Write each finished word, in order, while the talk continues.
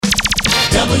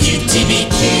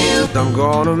WTBQ. I'm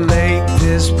gonna make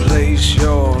this place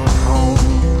your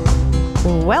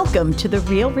home. Welcome to the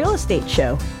Real Estate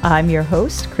Show. I'm your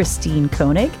host, Christine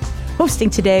Koenig, hosting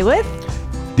today with...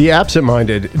 the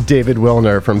absent-minded David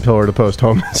Wilner from Pillar to Post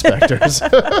Home Inspectors.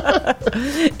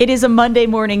 It is a Monday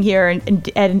morning here,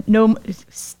 and no,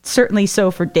 certainly so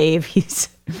for Dave. He's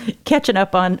catching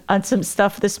up on some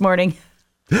stuff this morning.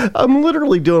 I'm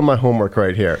literally doing my homework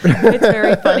right here. It's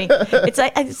very funny. It's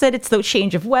like I said, it's the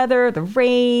change of weather, the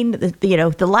rain,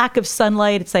 the lack of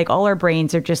sunlight. It's like all our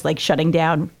brains are just like shutting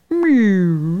down.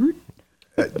 It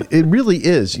really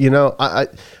is. I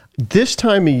this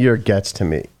time of year gets to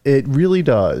me. It really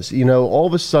does. All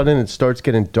of a sudden it starts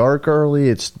getting dark early.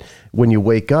 It's when you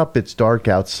wake up, it's dark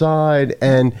outside,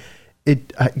 and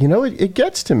it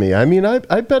gets to me. I mean,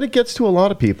 I bet it gets to a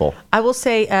lot of people. I will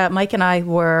say, Mike and I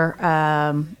were,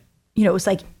 it was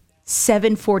like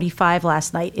 7:45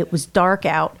 last night. It was dark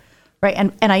out, right?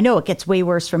 And I know it gets way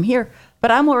worse from here, but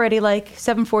I'm already like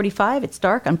 7:45. It's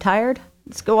dark. I'm tired.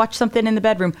 Let's go watch something in the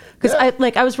bedroom because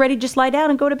I was ready to just lie down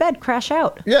and go to bed, crash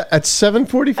out. Yeah, at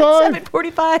 7:45. At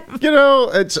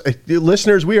 7:45. It's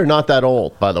listeners. We are not that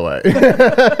old, by the way.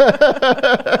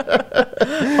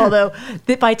 Although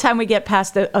by the time we get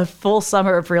past a full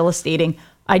summer of real estating,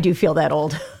 I do feel that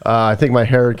old. I think my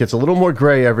hair gets a little more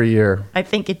gray every year. I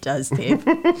think it does, Dave.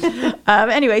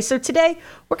 Anyway, so today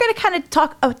we're going to kind of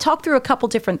talk through a couple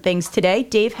different things today.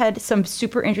 Dave had some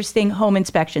super interesting home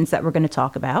inspections that we're going to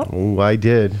talk about. Oh, I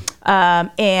did.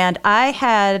 And I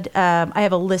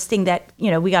have a listing that,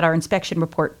 we got our inspection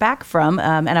report back from,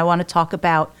 and I want to talk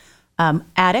about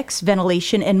attics,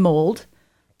 ventilation, and mold.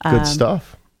 Good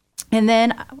stuff. And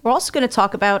then we're also going to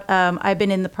talk about, I've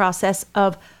been in the process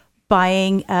of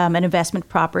buying an investment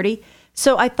property.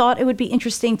 So I thought it would be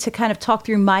interesting to kind of talk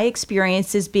through my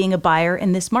experiences being a buyer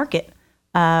in this market,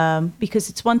 because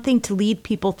it's one thing to lead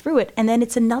people through it, and then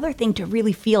it's another thing to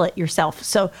really feel it yourself.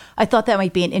 So I thought that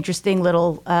might be an interesting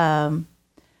little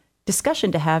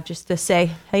discussion to have, just to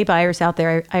say, hey, buyers out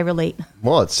there, I relate.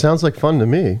 Well, it sounds like fun to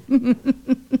me.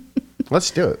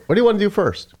 Let's do it. What do you want to do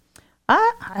first?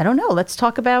 I don't know. Let's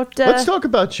talk about... let's talk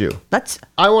about you.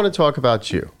 I want to talk about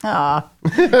you. Aw,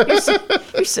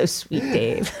 you're so sweet,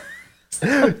 Dave.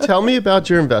 Tell me about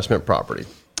your investment property.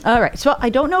 All right. So I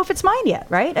don't know if it's mine yet,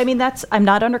 right? I mean, I'm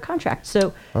not under contract.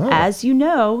 So as you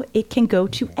know, it can go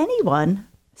to anyone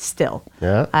still.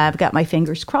 Yeah. I've got my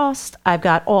fingers crossed. I've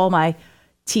got all my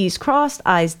T's crossed,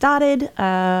 I's dotted.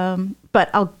 But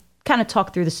I'll kind of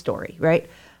talk through the story, right?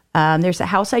 There's a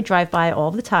house I drive by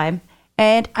all the time.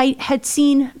 And I had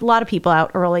seen a lot of people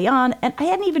out early on, and I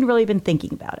hadn't even really been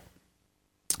thinking about it.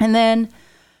 And then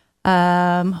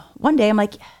one day I'm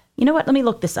like, you know what? Let me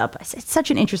look this up. It's such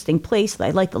an interesting place.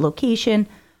 I like the location.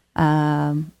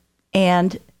 And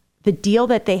the deal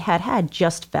that they had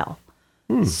just fell.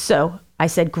 So I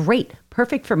said, great,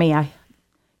 perfect for me. I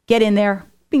get in there,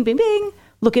 bing, bing, bing,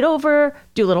 look it over,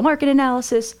 do a little market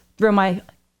analysis, throw my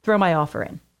offer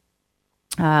in.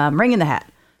 Ring in the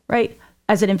hat, right?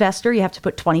 As an investor, you have to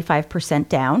put 25%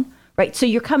 down, right? So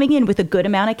you're coming in with a good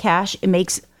amount of cash. It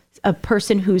makes a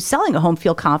person who's selling a home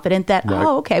feel confident that, right.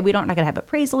 Okay, we're not going to have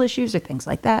appraisal issues or things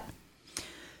like that.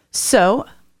 So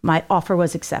my offer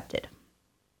was accepted.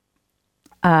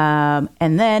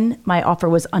 And then my offer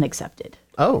was unaccepted.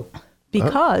 Oh.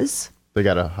 Because... They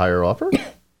got a higher offer?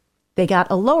 They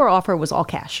got a lower offer, was all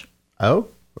cash. Oh,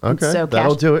 okay. So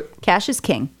that'll do it. Cash is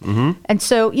king. Mm-hmm. And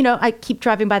so, I keep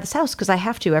driving by this house because I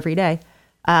have to every day.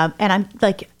 And I'm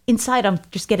like, inside, I'm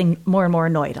just getting more and more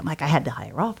annoyed. I'm like, I had the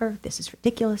higher offer. This is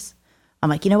ridiculous.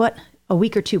 I'm like, you know what? A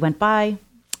week or two went by,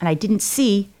 and I didn't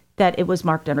see that it was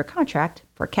marked under contract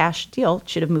for a cash deal. It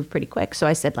should have moved pretty quick. So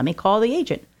I said, let me call the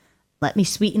agent. Let me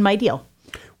sweeten my deal.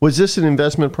 Was this an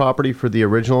investment property for the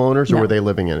original owners, or were they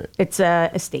living in it? It's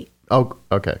a estate. Oh,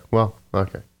 okay. Well,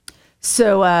 okay.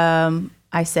 So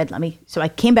I said, so I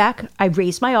came back, I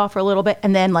raised my offer a little bit,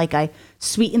 and then I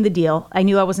sweetened the deal. I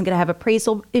knew I wasn't going to have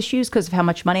appraisal issues because of how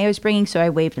much money I was bringing, so I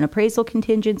waived an appraisal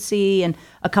contingency and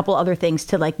a couple other things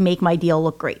to make my deal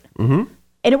look great. Mm-hmm.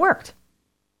 And it worked.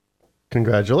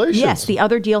 Congratulations. Yes, the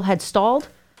other deal had stalled,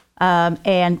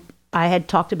 and I had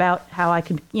talked about how I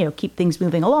could, keep things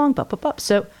moving along,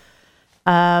 So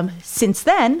since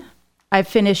then, I've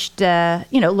finished,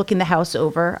 looking the house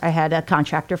over. I had a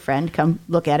contractor friend come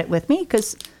look at it with me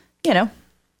because, I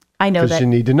know that. Because you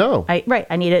need to know.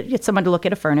 I need to get someone to look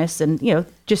at a furnace and,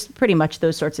 just pretty much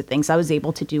those sorts of things. I was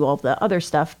able to do all the other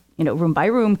stuff, room by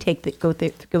room, go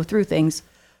through things.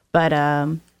 But,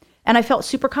 and I felt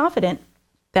super confident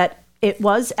that it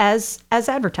was as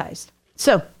advertised.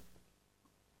 So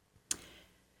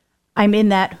I'm in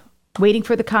that waiting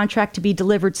for the contract to be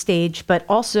delivered stage. But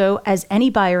also, as any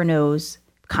buyer knows,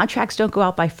 contracts don't go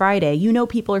out by Friday. You know,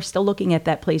 people are still looking at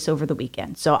that place over the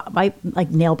weekend. So I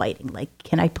like nail biting, like,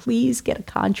 can I please get a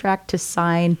contract to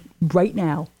sign right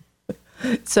now?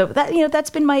 So that,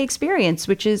 that's been my experience,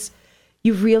 which is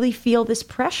you really feel this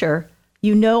pressure.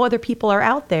 You know, other people are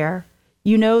out there.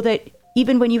 You know that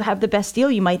even when you have the best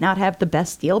deal, you might not have the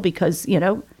best deal because,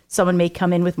 someone may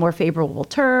come in with more favorable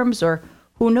terms or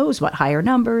who knows what higher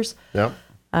numbers. Yeah.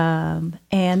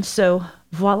 And so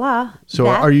voila. So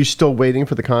are you still waiting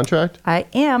for the contract? I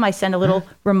am. I sent a little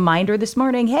reminder this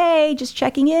morning. Hey, just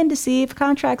checking in to see if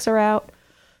contracts are out.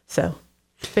 So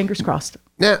fingers crossed.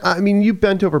 Now, I mean, you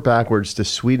bent over backwards to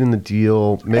sweeten the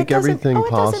deal, make everything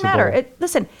possible. It doesn't matter.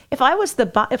 Listen, if I was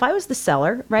the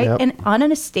seller, right, Yep. and on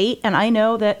an estate, and I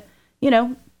know that,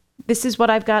 this is what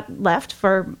I've got left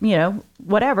for,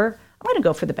 whatever, I'm going to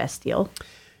go for the best deal.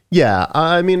 Yeah,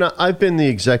 I mean, I've been the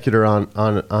executor on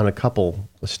a couple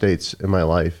estates in my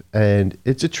life, and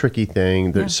it's a tricky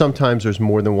thing. Sometimes there's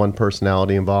more than one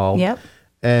personality involved. Yep.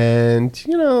 And,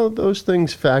 those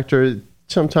things factor.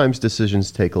 Sometimes decisions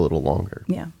take a little longer.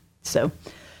 Yeah. So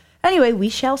anyway, we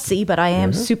shall see, but I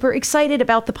am super excited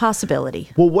about the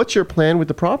possibility. Well, what's your plan with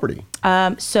the property?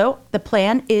 So the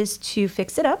plan is to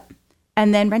fix it up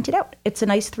and then rent it out. It's a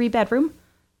nice 3-bedroom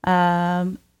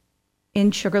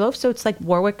in Sugarloaf. So it's like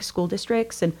Warwick school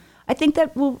districts. And I think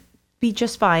that will be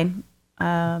just fine.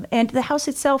 And the house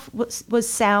itself was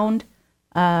sound.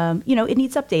 It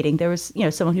needs updating. There was,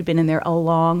 someone who'd been in there a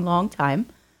long, long time.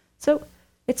 So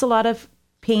it's a lot of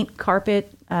paint,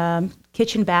 carpet,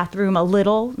 kitchen, bathroom, a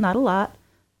little, not a lot.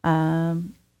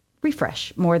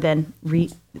 Refresh more than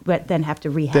have to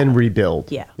rehab. Then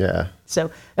rebuild. Yeah. Yeah.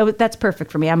 So that's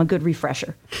perfect for me. I'm a good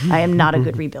refresher. I am not a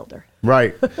good rebuilder.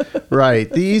 Right.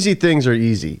 Right. The easy things are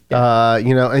easy.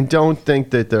 And don't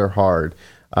think that they're hard.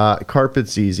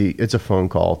 Carpet's easy. It's a phone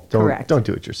call. Correct. Don't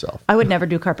do it yourself. I would never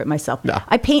do carpet myself. No.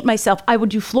 I paint myself. I would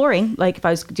do flooring, like if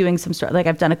I was doing some sort, like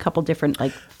I've done a couple different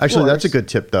Actually, that's a floors. good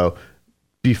tip though.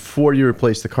 Before you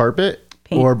replace the carpet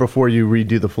Paint. or before you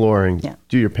redo the flooring, Yeah.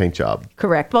 do your paint job.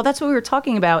 Correct. Well, that's what we were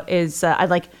talking about is I've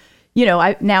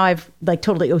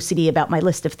totally OCD about my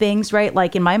list of things, right?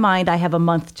 Like in my mind, I have a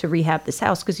month to rehab this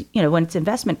house because, when it's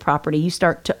investment property, you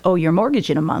start to owe your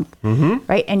mortgage in a month,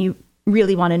 right? And you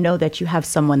really want to know that you have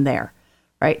someone there,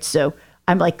 right? So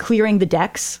I'm like clearing the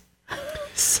decks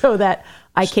so that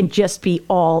I can just be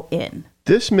all in.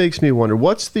 This makes me wonder,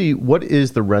 what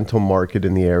is the rental market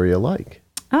in the area like?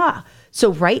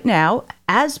 So right now,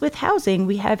 as with housing,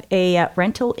 we have a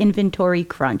rental inventory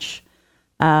crunch.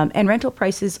 And rental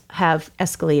prices have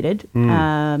escalated,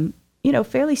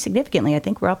 fairly significantly. I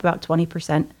think we're up about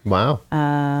 20%. Wow.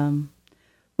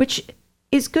 Which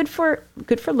is good for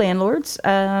landlords.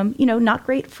 Not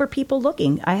great for people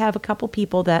looking. I have a couple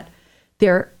people that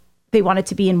they wanted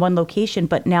to be in one location,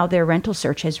 but now their rental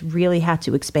search has really had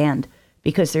to expand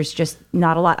because there's just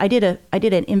not a lot. I did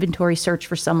an inventory search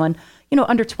for someone,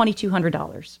 under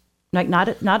 $2,200, like not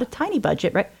a tiny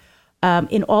budget, right?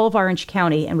 In all of Orange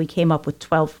County, and we came up with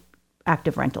 12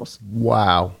 active rentals.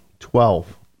 Wow.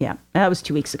 12. Yeah, that was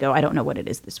 2 weeks ago. I don't know what it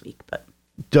is this week, but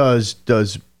One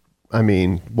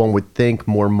would think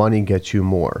more money gets you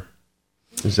more.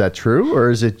 Is that true, or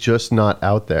is it just not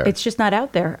out there? it's just not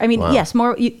out there. I mean, Wow. yes,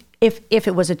 more. If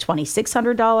it was a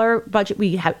 $2,600 budget,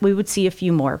 we would see a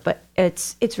few more, but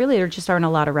it's really there just aren't a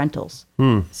lot of rentals.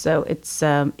 So it's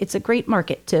a great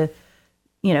market to,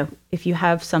 if you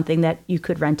have something that you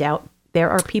could rent out, there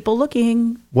are people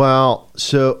looking. Well,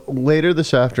 so later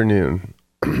this afternoon,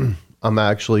 I'm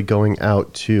actually going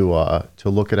out to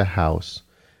look at a house.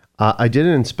 I did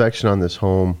an inspection on this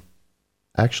home.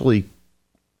 Actually,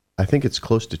 I think it's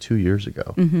close to 2 years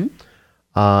ago.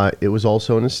 It was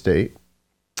also an estate,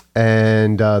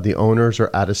 and the owners are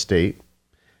out of state,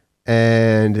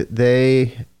 and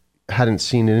they hadn't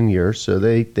seen it in years, so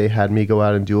they had me go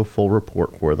out and do a full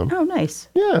report for them. Oh, nice.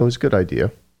 Yeah, it was a good idea.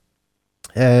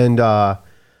 And I've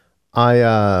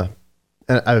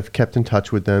kept in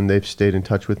touch with them. They've stayed in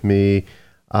touch with me.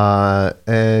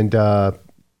 And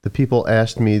the people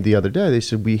asked me the other day, they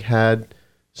said, we had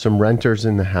some renters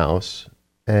in the house,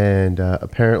 and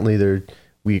apparently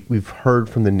we've heard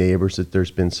from the neighbors that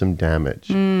there's been some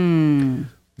damage.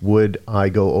 Would I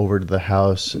go over to the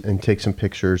house and take some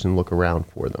pictures and look around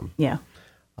for them? Yeah.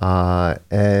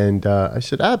 And I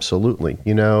said, absolutely.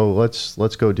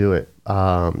 Let's go do it.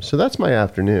 So that's my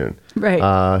afternoon.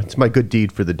 Right. It's my good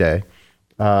deed for the day.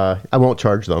 I won't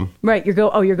charge them. Right. You're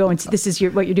going to, this is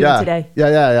what you're doing today.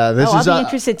 Yeah. I'll be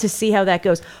interested to see how that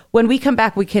goes. When we come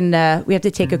back, we have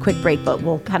to take a quick break, but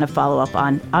we'll kind of follow up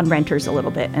on renters a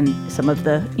little bit and some of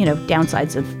the,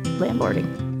 downsides of landlording.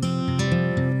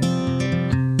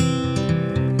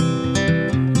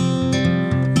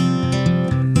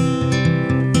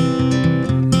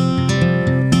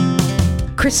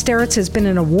 Chris Steritz has been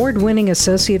an award-winning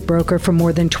associate broker for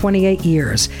more than 28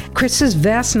 years. Chris's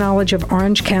vast knowledge of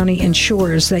Orange County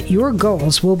ensures that your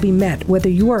goals will be met whether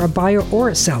you are a buyer or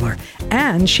a seller,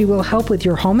 and she will help with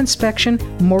your home inspection,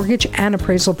 mortgage, and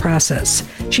appraisal process.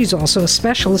 She's also a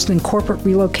specialist in corporate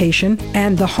relocation,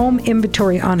 and the home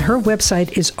inventory on her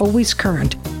website is always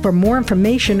current. For more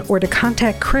information or to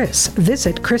contact Chris,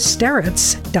 visit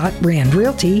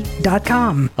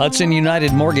chrissteritz.randrealty.com. Hudson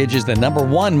United Mortgage is the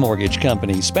 #1 mortgage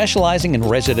company specializing in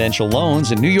residential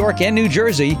loans in New York and New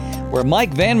Jersey, where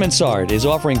Mike Van Mansard is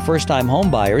offering first-time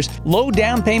home buyers low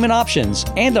down payment options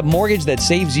and a mortgage that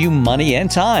saves you money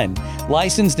and time.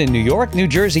 Licensed in New York, New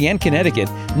Jersey, and Connecticut,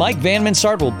 Mike Van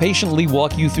Mansard will patiently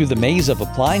walk you through the maze of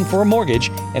applying for a mortgage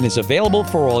and is available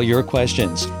for all your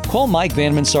questions. Call Mike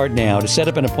Van Mansard now to set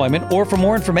up an appointment, or for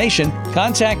more information,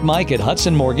 contact Mike at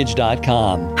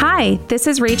hudsonmortgage.com. Hi, this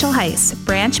is Rachel Heiss,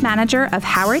 branch manager of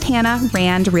Howard Hanna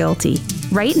Rand Realty.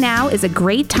 Right now is a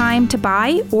great time to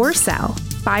buy or sell.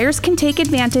 Buyers can take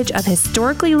advantage of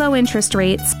historically low interest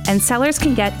rates, and sellers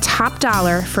can get top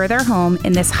dollar for their home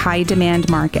in this high-demand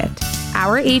market.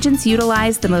 Our agents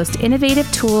utilize the most innovative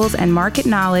tools and market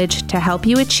knowledge to help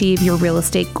you achieve your real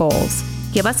estate goals.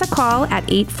 Give us a call at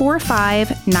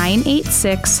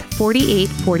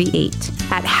 845-986-4848.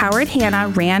 At Howard Hanna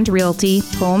Rand Realty,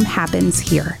 home happens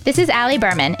here. This is Allie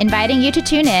Berman, inviting you to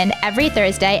tune in every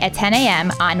Thursday at 10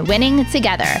 a.m. on Winning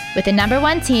Together with the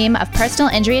 #1 team of personal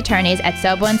injury attorneys at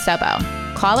Sobo & Sobo.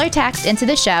 Call or text into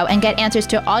the show and get answers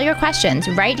to all your questions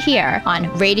right here on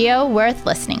Radio Worth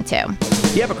Listening to.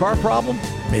 You have a car problem?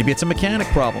 Maybe it's a mechanic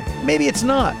problem. Maybe it's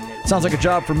not. Sounds like a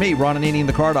job for me, Ron Ananian,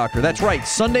 the car doctor. That's right,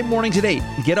 Sunday mornings at 8.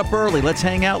 Get up early, let's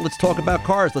hang out, let's talk about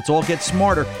cars, let's all get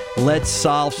smarter, let's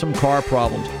solve some car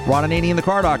problems. Ron Ananian, the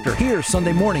car doctor, here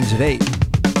Sunday mornings at 8.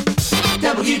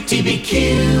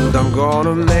 WTBQ. I'm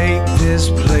gonna make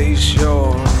this place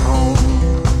your home.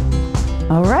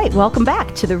 All right, welcome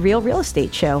back to the Real Real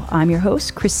Estate Show. I'm your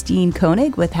host, Christine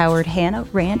Koenig with Howard Hanna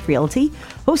Rand Realty,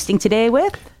 hosting today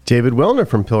with David Wilner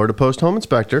from Pillar to Post Home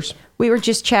Inspectors. We were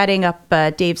just chatting up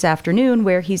Dave's afternoon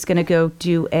where he's going to go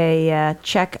do a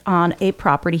check on a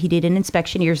property. He did an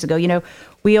inspection years ago.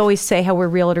 We always say how we're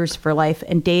realtors for life,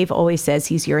 and Dave always says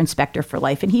he's your inspector for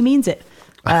life, and he means it.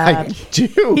 I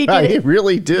do. I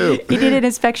really do. He did an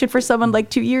inspection for someone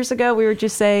like 2 years ago. We were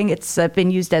just saying it's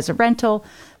been used as a rental.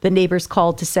 The neighbors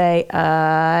called to say,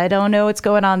 I don't know what's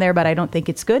going on there, but I don't think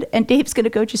it's good. And Dave's going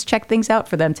to go just check things out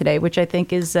for them today, which I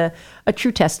think is a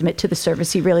true testament to the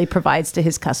service he really provides to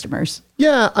his customers.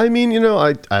 Yeah, I mean,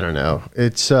 I don't know.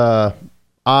 It's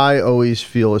I always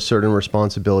feel a certain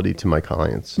responsibility to my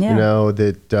clients. Yeah.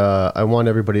 That I want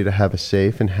everybody to have a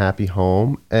safe and happy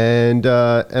home, and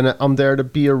I'm there to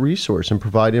be a resource and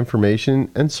provide information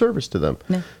and service to them.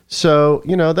 Yeah. So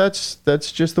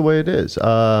that's just the way it is.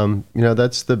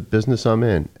 That's the business I'm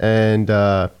in, and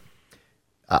I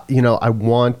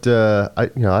want I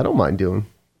don't mind doing.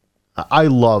 I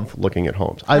love looking at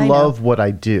homes. I love what I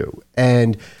do,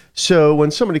 and so when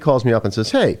somebody calls me up and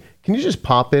says, "Hey, can you just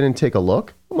pop in and take a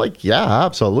look?" I'm like, "Yeah,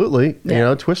 absolutely."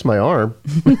 Yeah. Twist my arm.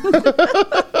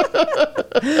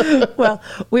 Well,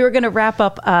 we were going to wrap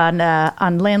up on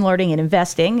landlording and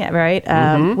investing, right?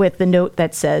 With the note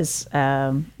that says,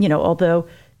 although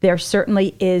there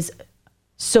certainly is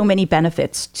so many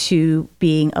benefits to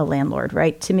being a landlord,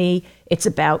 right? To me, it's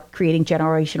about creating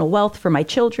generational wealth for my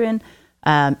children.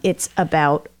 It's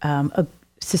about a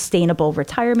sustainable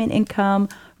retirement income,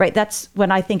 right? That's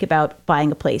when I think about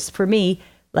buying a place. For me,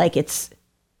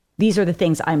 these are the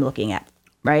things I'm looking at,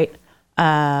 right?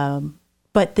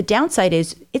 But the downside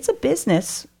is it's a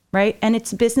business, right? And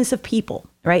it's a business of people,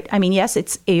 right? I mean, yes,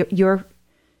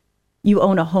 you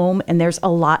own a home and there's a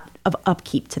lot of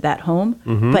upkeep to that home.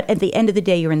 Mm-hmm. But at the end of the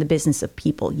day, you're in the business of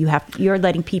people. You're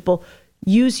letting people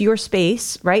use your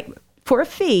space, right? For a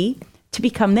fee to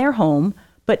become their home,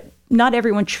 but not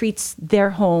everyone treats their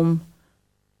home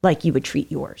like you would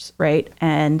treat yours, right?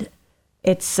 And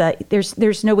it's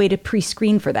there's no way to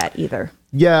pre-screen for that either.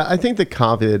 Yeah, I think the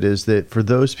caveat is that for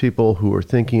those people who are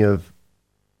thinking of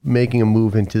making a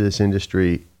move into this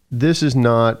industry, this is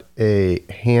not a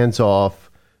hands-off,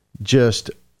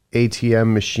 just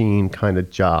ATM machine kind of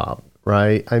job,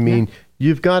 right? I mean,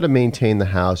 you've got to maintain the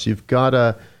house. You've got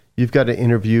to You've got to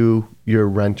interview your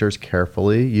renters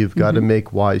carefully. You've got to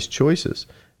make wise choices.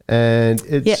 And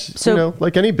it's,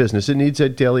 like any business, it needs a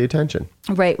daily attention.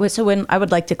 Right. Well, so when I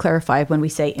would like to clarify, when we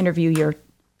say interview your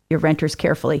renters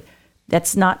carefully,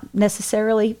 that's not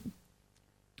necessarily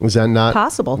is that not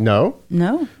possible. No.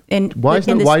 And why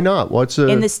not?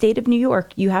 In the state of New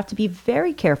York, you have to be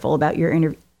very careful about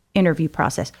your interview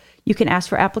process. You can ask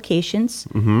for applications.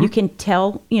 You can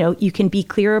tell, you can be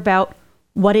clear about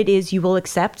what it is you will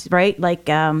accept, right? Like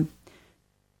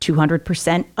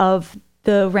 200% of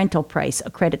the rental price,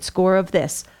 a credit score of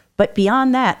this. But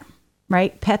beyond that,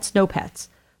 right? Pets, no pets.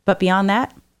 But beyond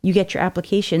that, you get your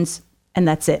applications and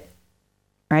that's it,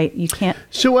 right? You can't.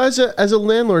 So as a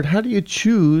landlord, how do you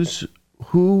choose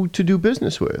who to do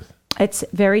business with? It's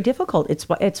very difficult. It's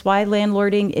why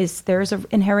landlording there's an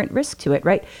inherent risk to it,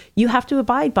 right? You have to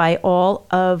abide by all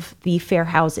of the fair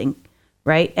housing,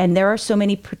 right? And there are so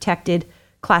many protected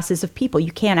classes of people.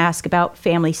 You can't ask about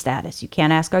family status. You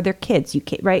can't ask, are there kids? You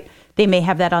can't, right? They may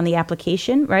have that on the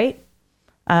application, right?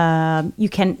 You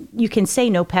can say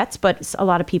no pets, but a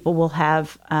lot of people will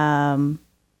have,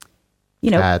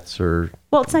 cats or.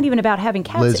 Well, it's not even about having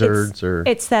cats. Lizards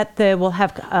it's that we'll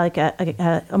have like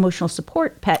a emotional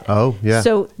support pet. Oh, yeah.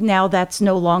 So now that's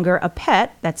no longer a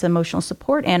pet. That's an emotional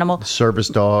support animal. Service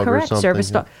dog Correct, or something. Service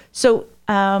dog. So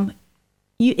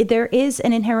there is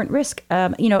an inherent risk.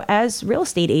 As real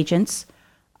estate agents,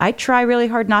 I try really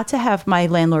hard not to have my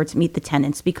landlords meet the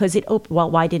tenants because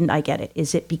why didn't I get it?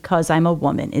 Is it because I'm a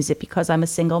woman? Is it because I'm a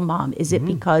single mom? Is it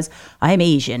because I'm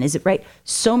Asian? Is it right?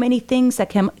 So many things that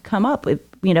can come up with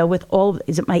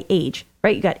is it my age,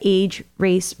 right? You got age,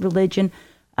 race, religion,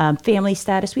 family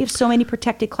status. We have so many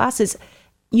protected classes.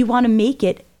 You want to make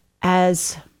it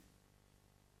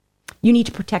you need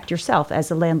to protect yourself as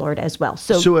a landlord as well.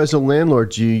 So as a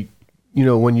landlord,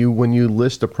 when you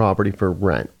list a property for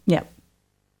rent,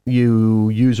 you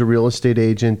use a real estate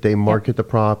agent, they market the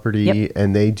property,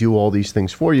 and they do all these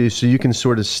things for you, so you can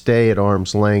sort of stay at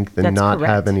arm's length and not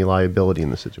have any liability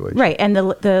in the situation. Right, and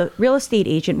the real estate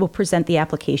agent will present the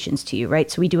applications to you,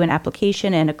 right? So we do an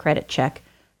application and a credit check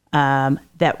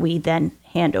that we then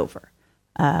hand over.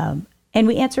 And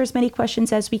we answer as many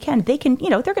questions as we can. They can,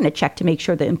 they're going to check to make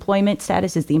sure the employment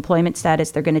status is the employment status.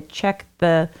 They're going to check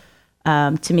to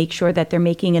make sure that they're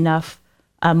making enough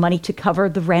money to cover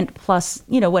the rent plus,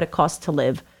 what it costs to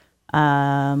live,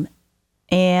 and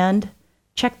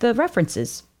check the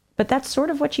references. But that's sort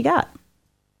of what you got.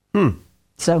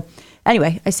 So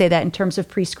anyway, I say that in terms of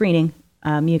pre-screening,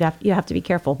 you have to be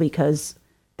careful because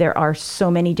there are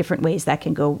so many different ways that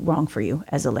can go wrong for you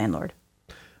as a landlord.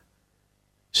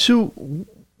 So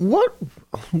what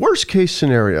worst case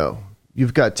scenario?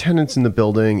 You've got tenants in the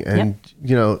building and,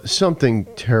 something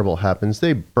terrible happens.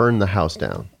 They burn the house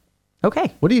down.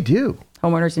 Okay. What do you do?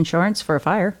 Homeowner's insurance for a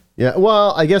fire. Yeah.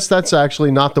 Well, I guess that's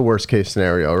actually not the worst case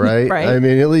scenario, right? Right. I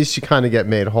mean, at least you kind of get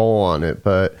made whole on it.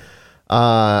 But,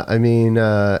 and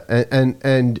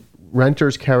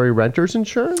renters carry renters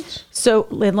insurance? So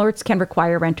landlords can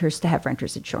require renters to have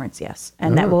renters insurance, yes.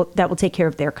 And that will take care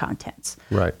of their contents.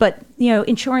 Right. But,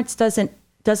 insurance doesn't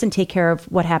take care of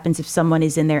what happens if someone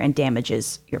is in there and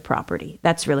damages your property.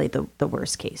 That's really the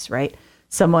worst case, right?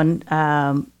 Someone,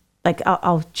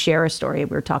 I'll share a story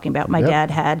we were talking about. My dad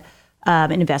had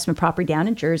an investment property down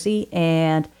in Jersey,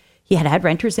 and he had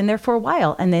renters in there for a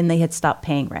while, and then they had stopped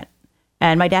paying rent.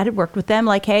 And my dad had worked with them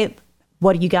like, hey,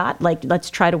 what do you got? Like,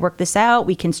 let's try to work this out.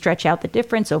 We can stretch out the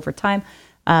difference over time.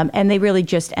 And they really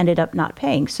just ended up not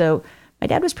paying. So my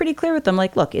dad was pretty clear with them,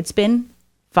 like, look, it's been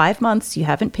 5 months. You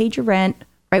haven't paid your rent,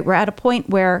 right? We're at a point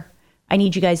where I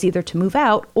need you guys either to move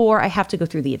out or I have to go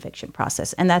through the eviction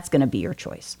process. And that's going to be your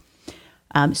choice.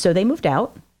 So they moved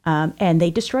out and they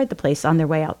destroyed the place on their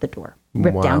way out the door.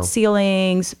 Ripped down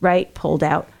ceilings, right? Pulled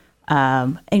out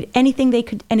and anything they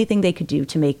could do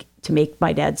to make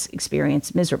my dad's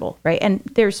experience miserable, right? And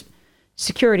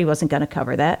security wasn't going to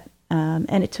cover that.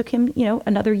 And it took him,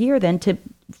 another year then to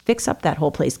fix up that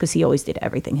whole place because he always did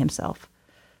everything himself.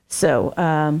 So,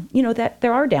 that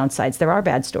there are downsides, there are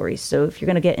bad stories. So if you're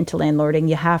going to get into landlording,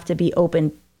 you have to be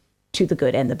open to the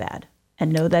good and the bad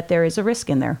and know that there is a risk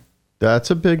in there.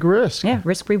 That's a big risk. Yeah,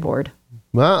 risk reward.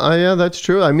 Well, yeah, that's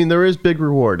true. I mean, there is big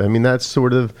reward. I mean, that's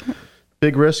sort of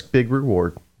big risk, big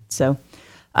reward. So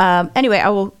anyway, I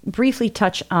will briefly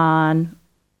touch on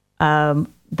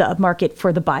the market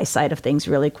for the buy side of things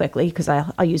really quickly because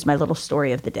I'll use my little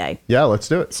story of the day. Yeah, let's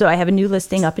do it. So I have a new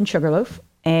listing up in Sugarloaf,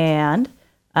 and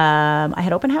I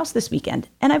had open house this weekend.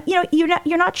 And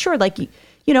you're not sure, like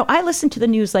I listen to the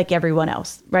news like everyone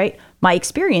else, right? My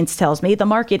experience tells me the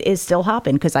market is still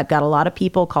hopping because I've got a lot of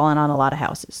people calling on a lot of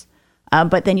houses.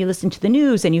 But then you listen to the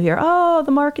news and you hear, oh,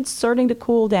 the market's starting to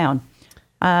cool down,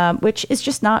 which is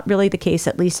just not really the case,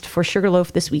 at least for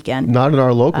Sugarloaf this weekend. Not in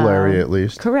our local area, at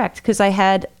least. Correct, because I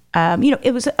had,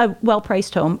 it was a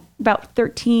well-priced home, about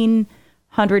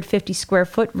 1,350 square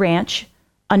foot ranch,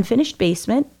 unfinished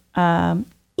basement.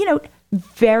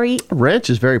 Very ranch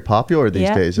is very popular these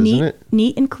days, isn't it?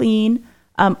 Neat and clean,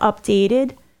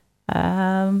 updated,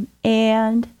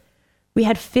 and we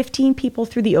had 15 people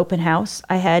through the open house.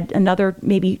 I had another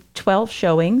maybe 12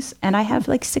 showings, and I have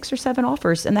like 6 or 7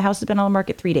 offers, and the house has been on the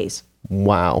market 3 days.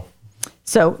 Wow.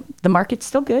 So the market's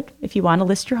still good. If you want to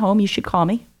list your home, you should call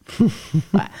me.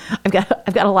 I've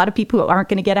got a lot of people who aren't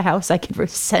going to get a house I could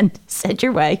send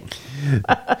your way.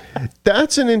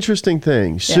 That's an interesting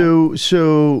thing. So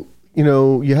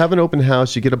you have an open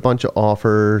house, you get a bunch of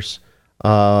offers,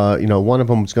 one of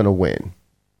them is going to win.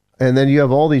 And then you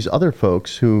have all these other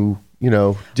folks who,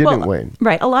 didn't win.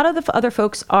 Right. A lot of the other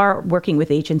folks are working with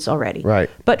agents already.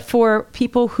 Right. But for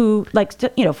people who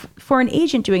for an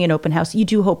agent doing an open house, you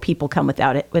do hope people come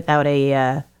without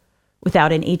an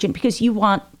agent, because you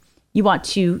want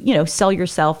to, sell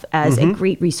yourself as a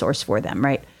great resource for them.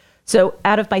 Right. So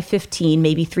out of my 15,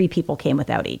 maybe 3 people came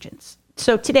without agents.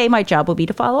 So today my job will be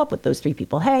to follow up with those 3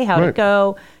 people. Hey, how'd it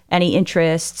go? Any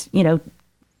interest?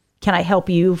 Can I help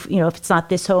you? If it's not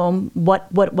this home,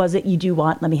 what was it you do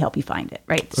want? Let me help you find it.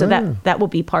 Right. So that will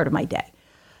be part of my day.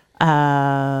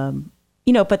 But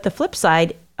the flip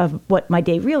side of what my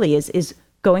day really is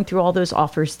going through all those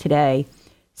offers today,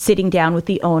 sitting down with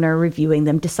the owner, reviewing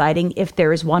them, deciding if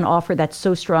there is one offer that's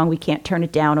so strong we can't turn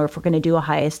it down, or if we're going to do a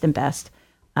highest and best,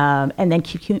 and then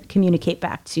communicate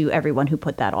back to everyone who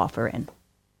put that offer in.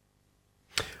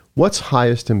 What's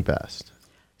highest and best?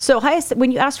 So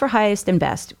when you ask for highest and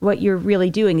best, what you're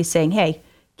really doing is saying, hey,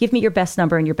 give me your best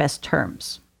number and your best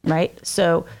terms, right?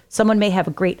 So someone may have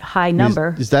a great high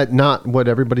number. Is that not what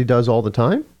everybody does all the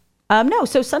time? No.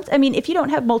 So if you don't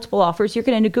have multiple offers, you're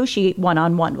going to negotiate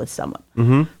one-on-one with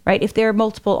someone, right? If there are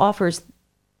multiple offers,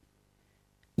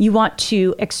 you want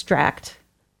to extract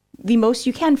the most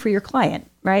you can for your client,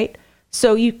 right?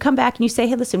 So you come back and you say,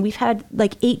 hey, listen, we've had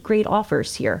like 8 great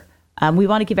offers here. We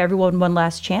want to give everyone one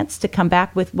last chance to come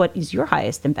back with what is your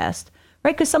highest and best,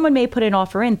 right? Because someone may put an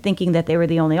offer in thinking that they were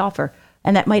the only offer,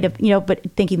 and that might have, but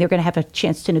thinking they're going to have a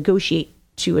chance to negotiate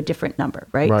to a different number,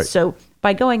 right? So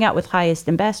by going out with highest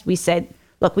and best, we said,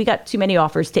 look, we got too many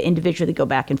offers to individually go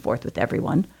back and forth with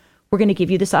everyone. We're going to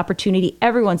give you this opportunity.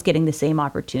 Everyone's getting the same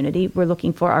opportunity. We're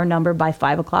looking for our number by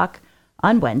 5:00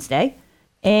 on Wednesday.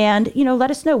 And, let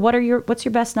us know what's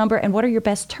your best number and what are your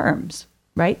best terms,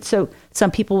 right? So some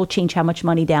people will change how much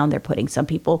money down they're putting. Some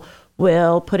people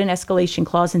will put an escalation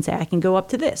clause and say, I can go up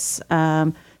to this.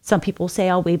 Some people say,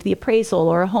 I'll waive the appraisal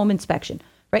or a home inspection,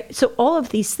 right? So all of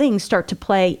these things start to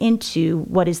play into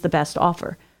what is the best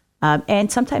offer.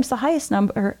 And sometimes the highest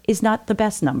number is not the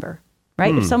best number,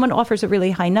 right? If someone offers a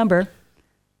really high number,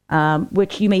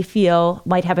 which you may feel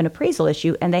might have an appraisal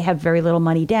issue, and they have very little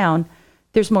money down,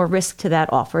 there's more risk to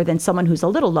that offer than someone who's a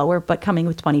little lower but coming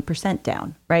with 20%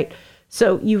 down, right?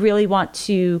 So you really want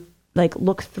to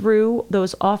look through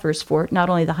those offers for not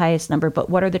only the highest number, but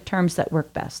what are the terms that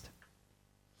work best.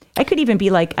 I could even be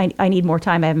like, I need more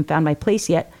time. I haven't found my place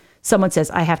yet. Someone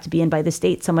says, I have to be in by this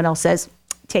date. Someone else says,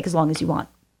 take as long as you want,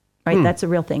 right? That's a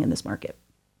real thing in this market.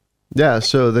 Yeah,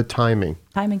 so the timing.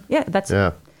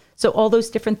 Yeah, so all those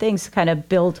different things kind of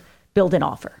build an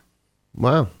offer.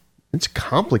 Wow, it's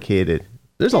complicated.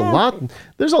 There's a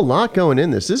lot going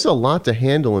in this. This is a lot to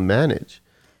handle and manage.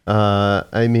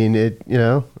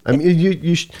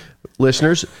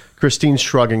 Listeners, Christine's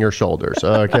shrugging her shoulders,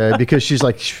 okay, because she's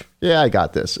like, yeah, I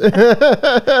got this.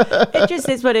 It just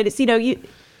is what it is. You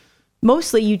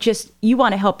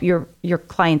want to help your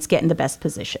clients get in the best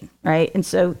position, right? And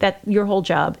so that your whole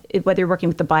job, whether you're working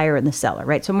with the buyer and the seller,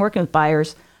 right? So I'm working with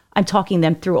buyers. I'm talking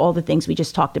them through all the things we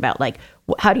just talked about, like,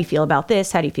 how do you feel about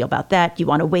this? How do you feel about that? Do you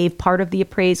want to waive part of the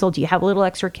appraisal? Do you have a little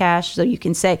extra cash? So you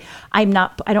can say, I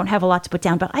don't have a lot to put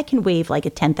down, but I can waive like a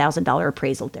 $10,000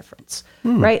 appraisal difference,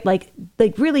 right? Like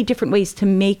really different ways to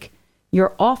make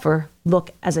your offer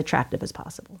look as attractive as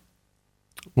possible.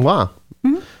 Wow.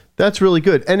 Mm-hmm. That's really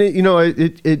good. And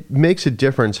it makes a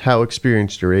difference how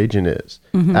experienced your agent is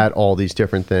at all these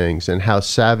different things and how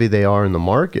savvy they are in the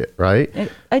market, right?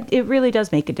 It really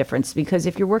does make a difference, because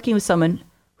if you're working with someone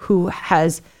who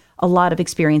has a lot of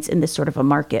experience in this sort of a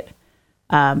market,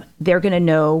 they're going to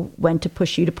know when to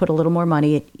push you to put a little more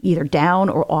money either down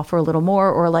or offer a little more,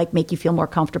 or make you feel more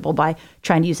comfortable by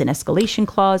trying to use an escalation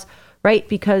clause, right?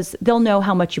 Because they'll know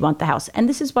how much you want the house. And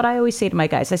this is what I always say to my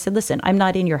guys. I said, listen, I'm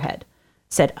not in your head.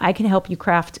 Said, I can help you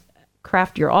craft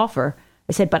your offer.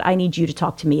 I said, but I need you to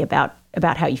talk to me about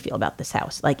how you feel about this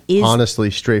house. Like,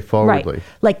 honestly, straightforwardly. Right.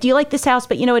 Like, do you like this house?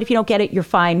 But you know what? If you don't get it, you're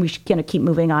fine. We should kind of keep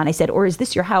moving on. I said, or is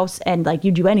this your house and like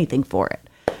you do anything for it?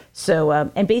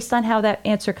 So, and based on how that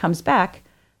answer comes back,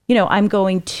 you know, I'm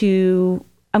going to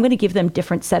give them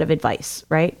different set of advice,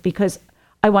 right? Because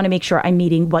I want to make sure I'm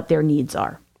meeting what their needs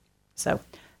are. So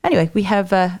anyway, we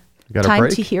have time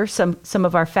to hear some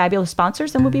of our fabulous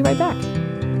sponsors, and we'll be right back.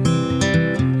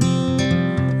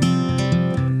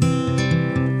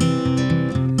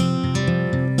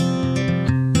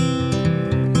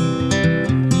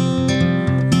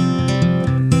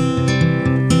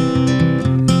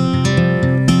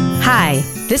 Hi,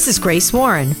 this is Grace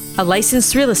Warren, a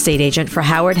licensed real estate agent for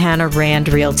Howard Hanna Rand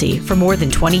Realty for more than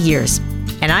 20 years.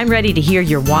 And I'm ready to hear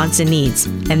your wants and needs,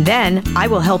 and then I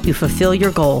will help you fulfill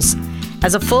your goals.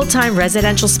 As a full-time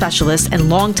residential specialist and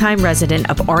longtime resident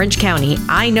of Orange County,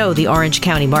 I know the Orange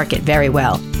County market very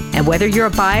well. And whether you're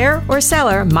a buyer or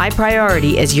seller, my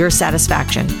priority is your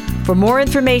satisfaction. For more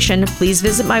information, please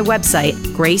visit my website,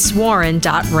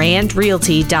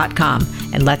 gracewarren.randrealty.com,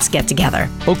 and let's get together.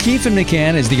 O'Keefe &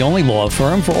 McCann is the only law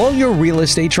firm for all your real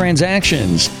estate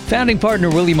transactions. Founding partner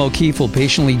William O'Keefe will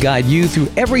patiently guide you through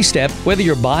every step, whether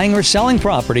you're buying or selling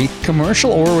property,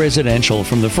 commercial or residential,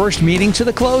 from the first meeting to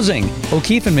the closing.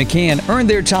 O'Keefe & McCann earned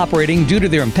their top rating due to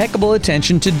their impeccable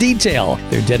attention to detail,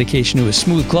 their dedication to a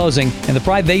smooth closing, and the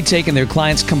pride they take in their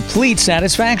clients' complete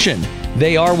satisfaction.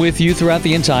 They are with you throughout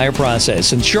the entire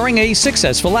process, ensuring a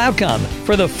successful outcome.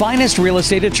 For the finest real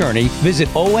estate attorney, visit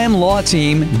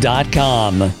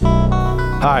omlawteam.com.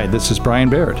 Hi, this is Brian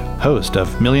Baird, host of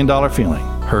 $1 Million Feeling,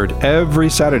 heard every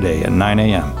Saturday at 9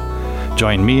 a.m.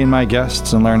 Join me and my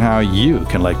guests and learn how you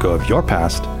can let go of your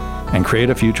past and create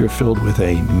a future filled with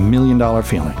a $1 million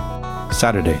feeling.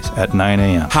 Saturdays at 9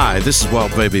 a.m. Hi, this is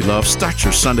Walt Baby Love. Start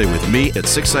your Sunday with me at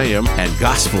 6 a.m. and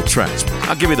Gospel Tracks.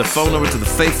 I'll give you the phone number to the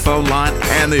Faith phone line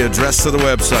and the address to the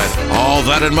website. All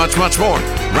that and much, much more.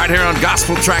 Right here on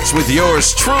Gospel Tracks with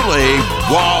yours truly,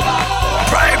 Walt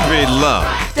Baby Love.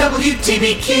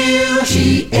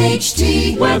 WTBQ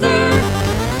GHD weather.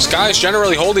 Skies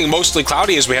generally holding mostly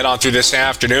cloudy as we head on through this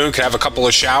afternoon. Could have a couple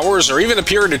of showers or even a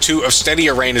period or two of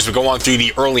steadier rain as we go on through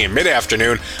the early and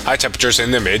mid-afternoon. High temperatures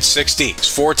in the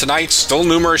mid-60s. For tonight, still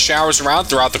numerous showers around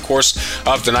throughout the course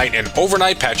of the night and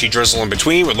overnight. Patchy drizzle in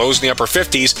between with lows in the upper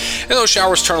 50s. And those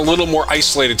showers turn a little more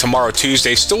isolated tomorrow,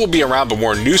 Tuesday. Still will be around, but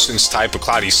more nuisance type of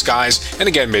cloudy skies. And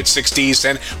again, mid-60s.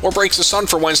 And more breaks of sun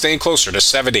for Wednesday and closer to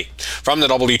 70. From the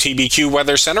WTBQ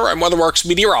Weather Center, I'm WeatherWorks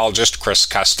meteorologist Chris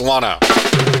Castellano.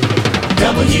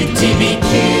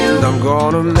 WTBQ. I'm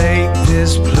gonna make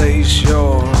this place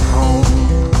your home.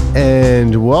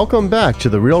 And welcome back to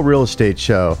the Real Estate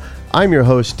Show. I'm your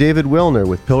host, David Wilner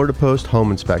with Pillar to Post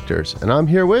Home Inspectors, and I'm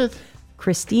here with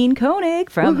Christine Koenig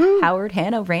from Howard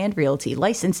Hanna Rand Realty,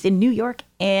 licensed in New York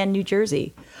and New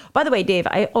Jersey. By the way, Dave,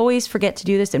 I always forget to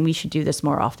do this, and we should do this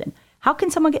more often. How can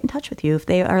someone get in touch with you if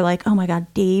they are like, oh my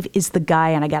God, Dave is the guy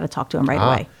and I got to talk to him right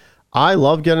away? I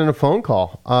love getting a phone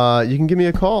call. You can give me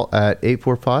a call at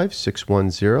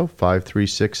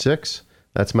 845-610-5366.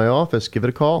 That's my office. Give it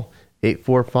a call.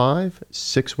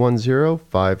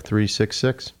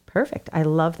 845-610-5366. Perfect. I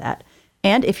love that.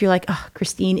 And if you're like, oh,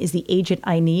 Christine is the agent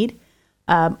I need,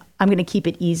 I'm going to keep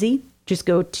it easy. Just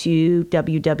go to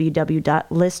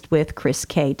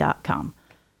www.listwithchrisk.com.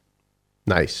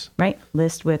 Nice. Right?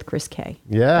 Listwithchrisk.com.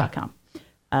 Yeah.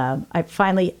 I'm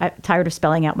tired of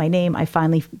spelling out my name. I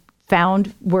finally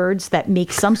found words that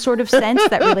make some sort of sense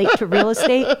that relate to real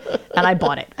estate, and I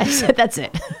bought it. I said, that's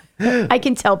it. I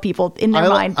can tell people in their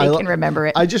mind they can remember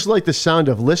it. I just like the sound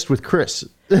of List with Chris.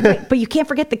 Right, but you can't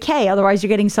forget the K, otherwise you're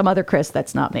getting some other Chris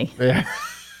that's not me. Yeah.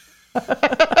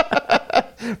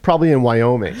 Probably in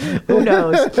Wyoming. Who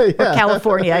knows? Or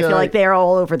California. I feel like they're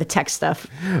all over the tech stuff.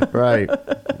 Right.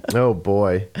 Oh,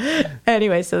 boy.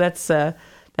 Anyway, so that's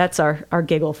our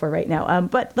giggle for right now.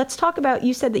 But let's talk about,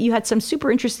 you said that you had some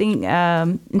super interesting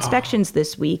inspections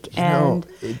this week.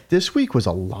 This week was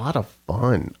a lot of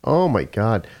fun. Oh, my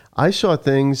God. I saw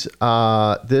things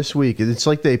this week. It's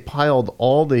like they piled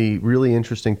all the really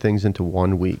interesting things into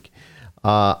 1 week.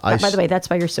 By the way,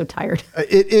 that's why you're so tired.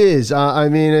 It is. I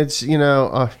mean, it's,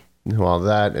 well,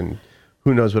 that and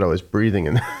who knows what I was breathing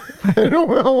in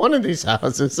one of these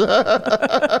houses. There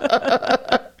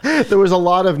was a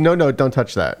lot of, no, don't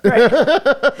touch that. Right.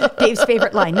 Dave's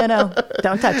favorite line, no,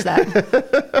 don't touch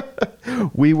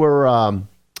that. We were,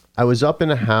 I was up in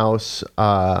a house.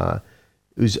 It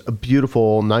was a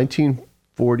beautiful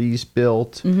 1940s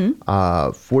built,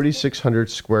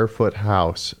 4,600 square foot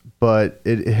house, but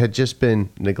it had just been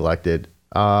neglected.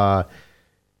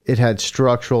 It had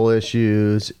structural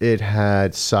issues. It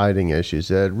had siding issues.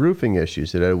 It had roofing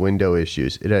issues. It had window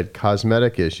issues. It had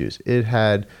cosmetic issues. It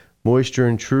had moisture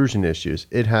intrusion issues.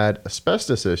 It had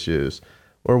asbestos issues,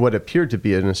 or what appeared to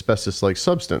be an asbestos-like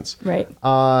substance. Right.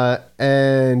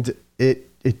 And it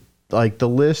like the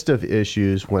list of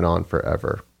issues went on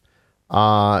forever.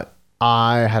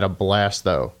 I had a blast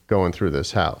though going through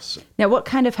this house. Now, what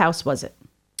kind of house was it?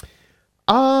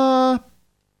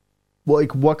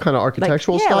 Like what kind of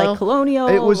architectural style? Like colonial.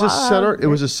 It was a center. It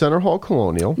was a center hall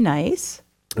colonial. Nice.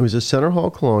 It was a center hall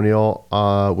colonial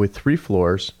with 3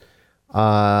 floors.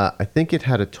 I think it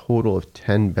had a total of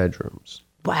 10 bedrooms.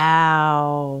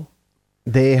 Wow.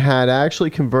 They had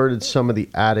actually converted some of the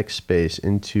attic space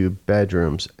into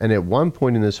bedrooms, and at one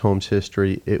point in this home's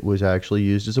history, it was actually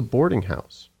used as a boarding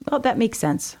house. Oh, that makes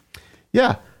sense.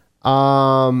 Yeah.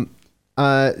 But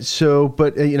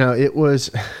it was.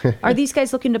 Are these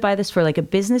guys looking to buy this for like a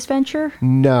business venture?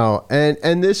 No,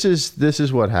 and this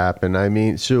is what happened. I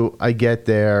mean, so I get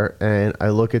there and I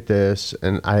look at this,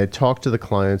 and I had talked to the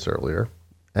clients earlier,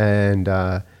 and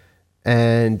I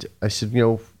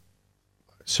said,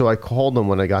 so I called them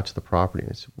when I got to the property.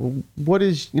 I said, well,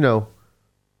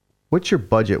 what's your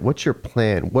budget? What's your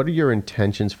plan? What are your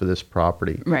intentions for this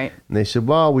property? Right. And they said,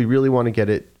 well, we really want to get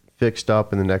it fixed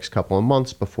up in the next couple of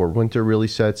months before winter really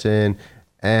sets in.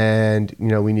 And,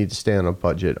 we need to stay on a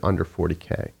budget under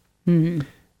 $40K. Mm-hmm.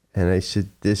 And I said,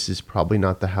 this is probably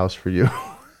not the house for you.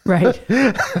 Right.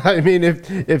 I mean,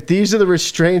 if these are the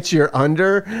restraints you're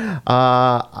under,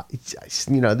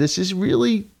 this is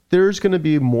really, there's going to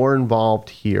be more involved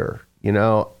here,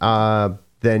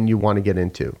 than you want to get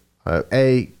into.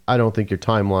 A, I don't think your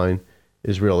timeline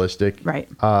is realistic. Right.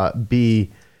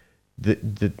 B,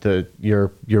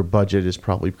 your budget is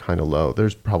probably kind of low.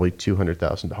 There's probably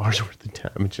 $200,000 worth of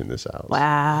damage in this house.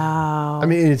 Wow. I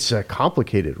mean, it's a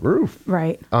complicated roof.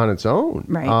 Right. On its own.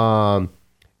 Right.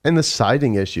 And the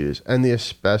siding issues and the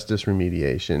asbestos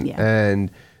remediation. Yeah. And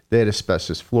they had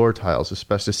asbestos floor tiles,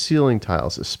 asbestos ceiling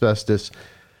tiles, asbestos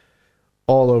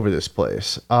all over this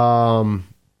place.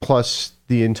 Plus,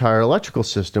 the entire electrical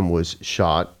system was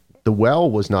shot. The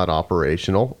well was not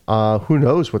operational. Who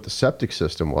knows what the septic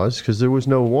system was, because there was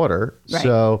no water. Right.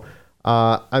 So,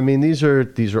 these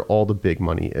are all the big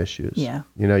money issues. Yeah.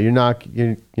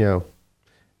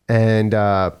 And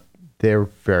they're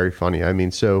very funny. I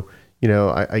mean, so,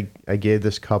 I gave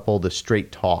this couple the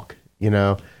straight talk,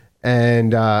 and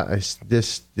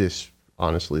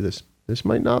this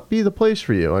might not be the place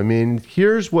for you. I mean,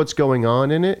 here's what's going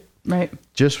on in it. Right.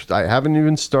 I haven't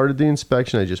even started the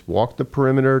inspection. I just walked the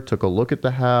perimeter, took a look at the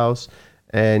house,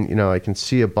 and, I can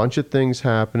see a bunch of things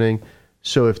happening.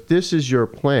 So if this is your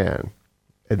plan,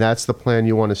 and that's the plan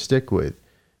you want to stick with,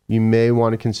 you may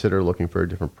want to consider looking for a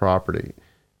different property.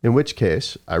 In which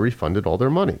case, I refunded all their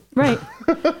money. Right.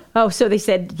 Oh, so they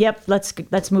said, "Yep,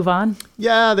 let's move on."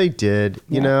 Yeah, they did.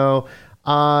 Yeah.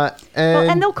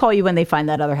 And they'll call you when they find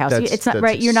that other house. It's not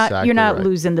right. You're not right.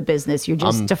 losing the business. You're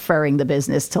just deferring the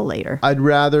business till later. I'd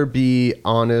rather be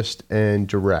honest and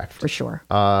direct. For sure.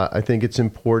 I think it's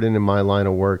important in my line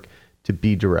of work to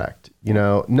be direct.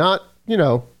 Clearly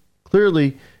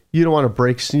you don't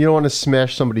want to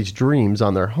smash somebody's dreams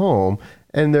on their home.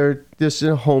 And this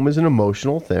home is an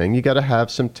emotional thing. You got to have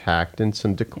some tact and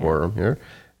some decorum here,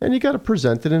 and you got to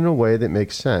present it in a way that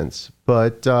makes sense.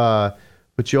 But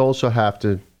you also have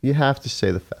to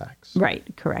say the facts. Right.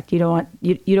 Correct. You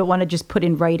don't want to just put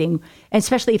in writing,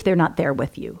 especially if they're not there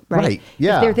with you. Right.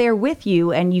 Yeah. If they're there with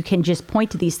you and you can just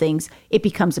point to these things, it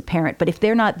becomes apparent. But if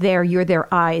they're not there, you're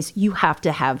their eyes. You have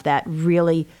to have that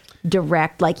really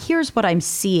direct, like, here's what I'm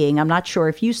seeing. I'm not sure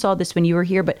if you saw this when you were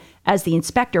here, but as the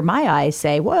inspector, my eyes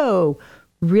say, whoa,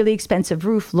 really expensive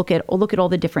roof. Look at all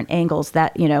the different angles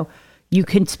that, you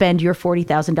can spend your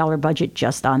 $40,000 budget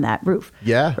just on that roof.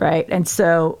 Yeah. Right. And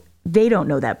so they don't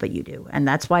know that, but you do. And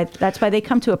that's why they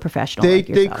come to a professional like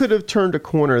yourself. They could have turned a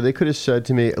corner. They could have said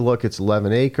to me, look, it's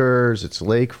 11 acres. It's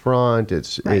lakefront.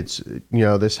 It's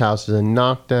this house is a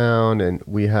knockdown and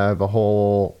we have a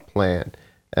whole plan.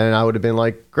 And I would have been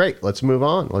like, great, let's move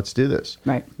on. Let's do this.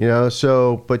 Right.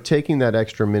 But taking that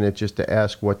extra minute just to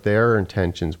ask what their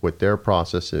intentions, what their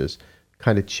process is,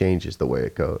 kind of changes the way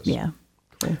it goes. Yeah.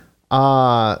 Cool.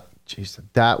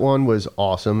 That one was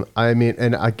awesome. I mean,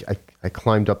 and I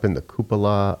climbed up in the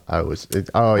cupola. It was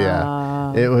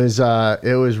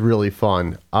really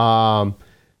fun. I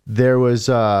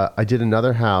did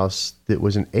another house that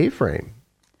was an A-frame.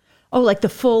 Oh, like the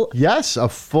full... Yes, a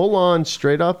full-on,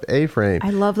 straight-up A-frame.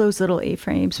 I love those little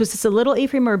A-frames. Was this a little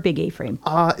A-frame or a big A-frame?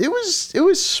 It was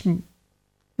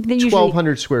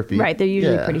 1,200 square feet. Right, they're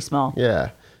usually pretty small.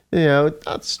 Yeah.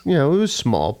 That's it was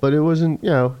small, but it wasn't.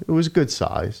 It was good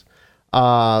size.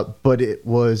 But it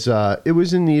was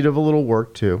in need of a little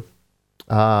work too.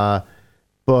 But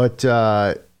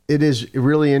it is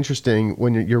really interesting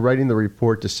when you're writing the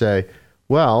report to say,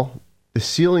 well, the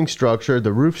ceiling structure,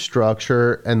 the roof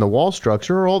structure, and the wall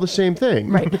structure are all the same thing.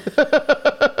 Right.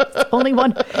 Only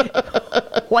one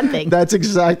thing. That's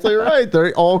exactly right.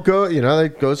 They all go.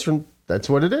 It goes from. That's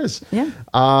what it is. Yeah.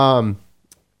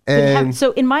 And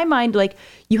so in my mind, like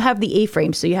you have the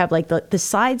A-frame, so you have like the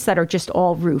sides that are just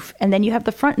all roof, and then you have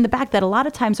the front and the back that a lot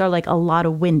of times are like a lot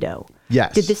of window.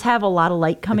 Yes. Did this have a lot of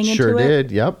light coming into it? Sure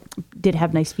did. Yep. Did it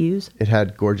have nice views? It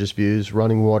had gorgeous views,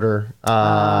 running water,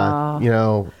 a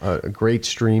great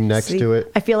stream next to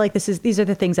it. I feel like these are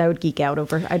the things I would geek out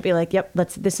over. I'd be like, yep,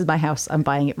 this is my house. I'm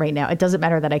buying it right now. It doesn't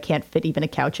matter that I can't fit even a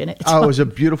couch in it. It was a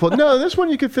beautiful. No, this one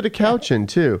you could fit a couch in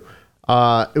too.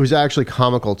 It was actually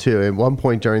comical too. At one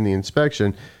point during the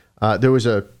inspection, there's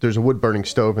a wood burning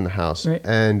stove in the house, right.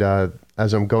 And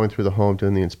as I'm going through the home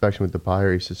doing the inspection with the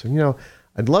buyer, he says,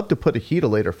 I'd love to put a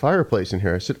heat-a-later fireplace in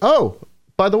here. I said, oh,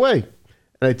 by the way,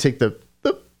 and I take the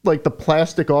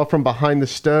plastic off from behind the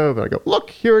stove, and I go, look,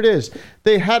 here it is.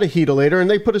 They had a heat-a-later and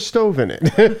they put a stove in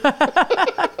it.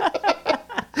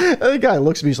 And the guy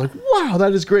looks at me, he's like, wow,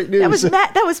 that is great news.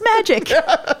 That was magic.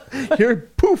 Here,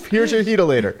 poof, here's your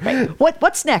heat-a-later. Right.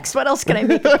 What's next? What else can I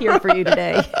make appear for you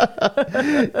today?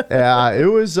 Yeah, it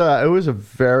was a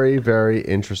very, very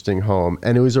interesting home,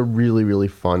 and it was a really, really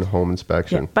fun home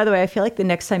inspection. Yeah. By the way, I feel like the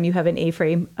next time you have an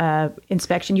A-frame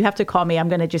inspection, you have to call me. I'm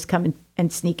going to just come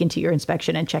and sneak into your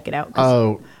inspection and check it out.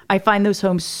 Oh, I find those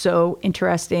homes so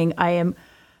interesting. I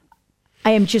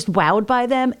am just wowed by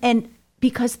them, and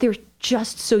because they're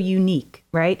just so unique,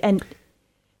 right? And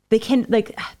they can,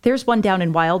 there's one down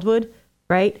in Wildwood,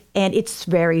 right? And it's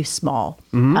very small.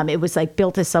 Mm-hmm. It was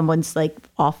built as someone's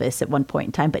office at one point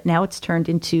in time, but now it's turned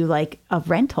into a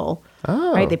rental,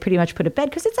 right? They pretty much put a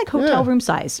bed, because it's hotel room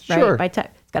size, right? Sure. It's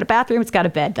got a bathroom, it's got a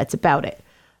bed, that's about it.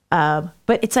 But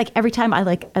it's every time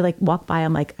I walk by,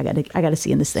 I'm like, I gotta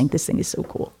see in this thing. This thing is so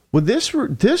cool. Well,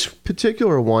 this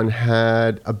particular one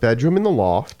had a bedroom in the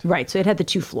loft. Right. So it had the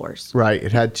 2 floors. Right.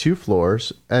 It had 2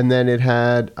 floors, and then it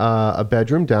had a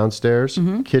bedroom downstairs,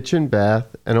 kitchen,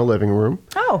 bath, and a living room.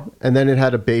 Oh. And then it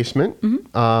had a basement. In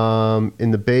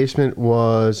the basement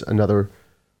was another,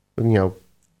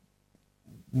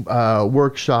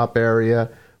 workshop area.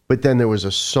 But then there was a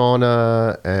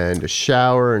sauna and a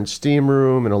shower and steam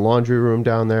room and a laundry room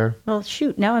down there. Well,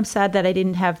 shoot. Now I'm sad that I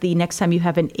didn't have the next time you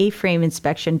have an A-frame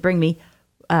inspection, bring me,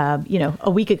 a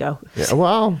week ago. Yeah,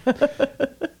 well,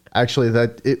 actually,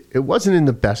 it wasn't in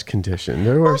the best condition.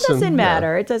 There were it doesn't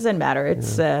matter. It doesn't matter.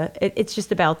 It's it's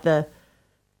just about the,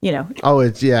 Oh,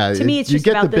 it's to me, it's you just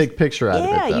get about the big picture out of it.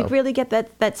 Yeah, though. you really get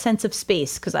that sense of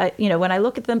space, because when I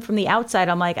look at them from the outside,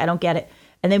 I'm like, I don't get it.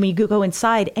 And then when you go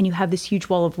inside and you have this huge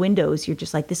wall of windows, you're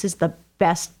just like, this is the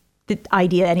best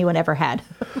idea anyone ever had.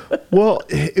 Well,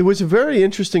 it was a very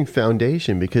interesting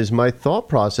foundation, because my thought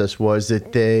process was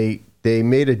that they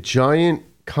made a giant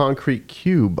concrete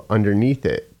cube underneath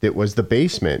it that was the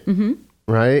basement,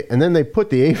 right? And then they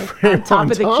put the A-frame on top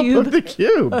of the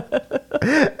cube.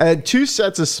 And 2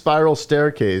 sets of spiral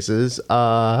staircases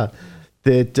that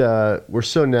were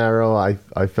so narrow,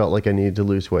 I felt like I needed to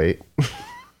lose weight.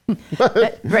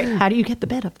 Right. How do you get the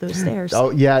bed up those stairs?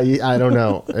 Oh, yeah. I don't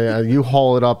know. You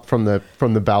haul it up from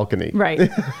the balcony. Right.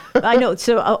 I know.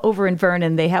 So over in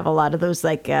Vernon, they have a lot of those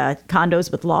condos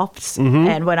with lofts.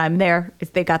 And when I'm there,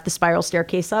 they've got the spiral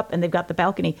staircase up and they've got the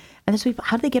balcony. And this week,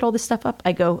 how do they get all this stuff up?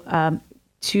 I go,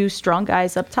 2 strong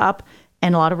guys up top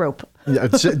and a lot of rope. Yeah,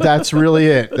 that's really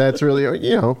it. That's really,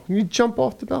 you jump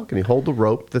off the balcony, hold the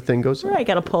rope, the thing goes up. Right,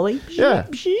 got a pulley. Yeah.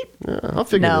 I'll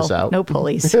figure this out. No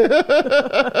pulleys. So,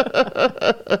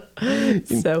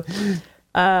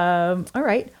 all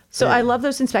right. So I love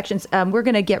those inspections. We're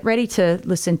going to get ready to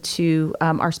listen to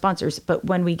our sponsors, but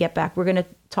when we get back, we're going to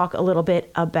talk a little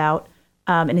bit about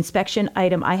an inspection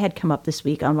item I had come up this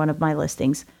week on one of my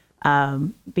listings,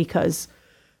 because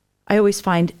I always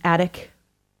find attic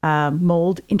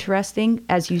mold interesting.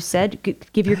 As you said,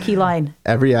 give your key line.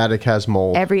 Every attic has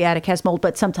mold. Every attic has mold,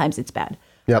 but sometimes it's bad.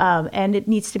 Yep. And it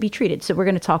needs to be treated. So we're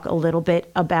going to talk a little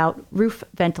bit about roof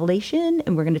ventilation,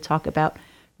 and we're going to talk about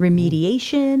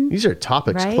remediation. These are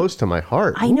topics close to my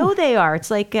heart. I know they are.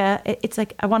 It's like I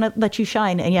want to let you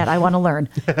shine, and yet I want to learn.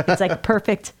 It's like a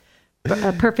perfect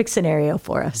scenario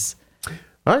for us.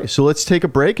 All right, so let's take a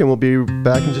break, and we'll be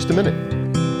back in just a minute.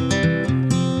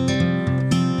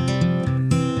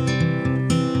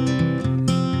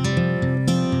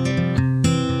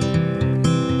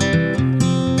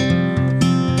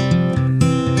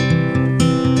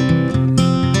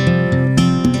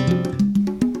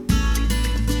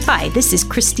 Hi, this is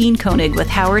Christine Koenig with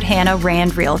Howard Hanna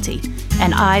Rand Realty,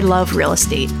 and I love real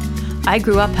estate. I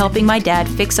grew up helping my dad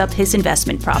fix up his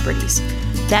investment properties.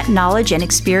 That knowledge and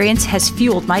experience has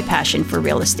fueled my passion for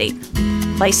real estate.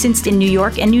 Licensed in New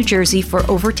York and New Jersey for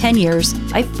over 10 years,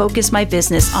 I focus my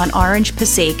business on Orange,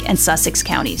 Passaic, and Sussex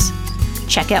counties.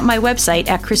 Check out my website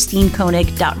at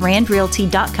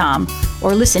christinekoenig.randrealty.com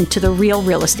or listen to The Real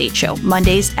Real Estate Show,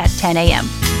 Mondays at 10 a.m.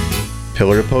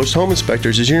 Pillar to Post Home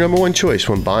Inspectors is your #1 choice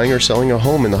when buying or selling a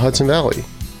home in the Hudson Valley.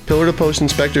 Pillar to Post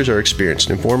inspectors are experienced,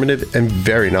 informative, and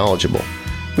very knowledgeable.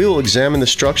 We will examine the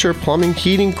structure, plumbing,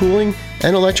 heating, cooling,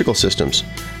 and electrical systems.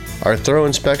 Our thorough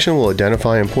inspection will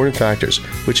identify important factors,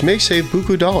 which may save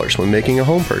buku dollars when making a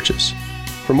home purchase.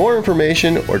 For more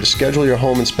information or to schedule your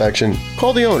home inspection,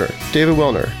 call the owner, David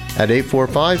Wilner, at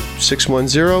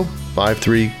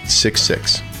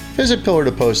 845-610-5366. Visit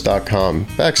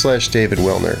pillartopost.com/David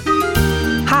Wilner.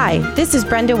 Hi, this is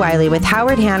Brenda Wiley with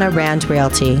Howard Hanna Rand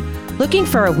Realty. Looking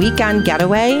for a weekend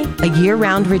getaway, a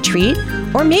year-round retreat,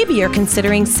 or maybe you're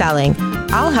considering selling?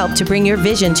 I'll help to bring your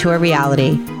vision to a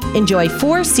reality. Enjoy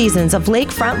 4 seasons of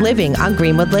lakefront living on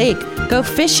Greenwood Lake. Go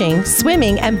fishing,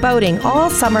 swimming, and boating all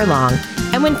summer long.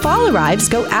 And when fall arrives,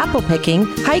 go apple picking,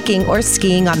 hiking, or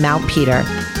skiing on Mount Peter.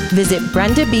 Visit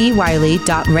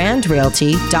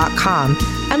brendabwiley.randrealty.com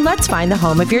and let's find the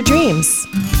home of your dreams.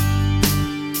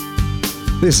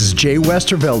 This is Jay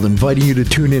Westerveld inviting you to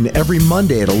tune in every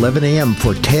Monday at 11 a.m.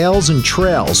 for Tales and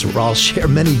Trails, where I'll share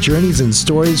many journeys and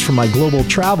stories from my global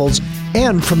travels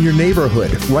and from your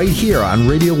neighborhood, right here on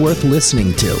Radio Worth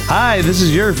Listening To. Hi, this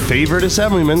is your favorite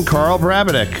Assemblyman, Carl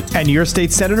Brabenec. And your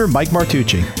state senator, Mike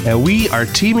Martucci. And we are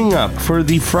teaming up for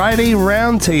the Friday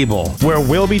Roundtable, where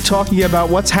we'll be talking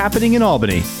about what's happening in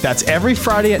Albany. That's every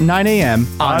Friday at 9 a.m.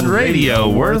 on Radio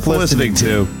Worth Listening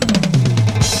To.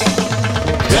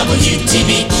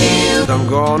 WTBQ. I'm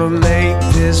gonna make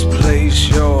this place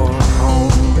your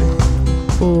home.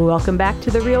 Welcome back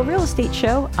to The Real Real Estate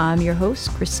Show. I'm your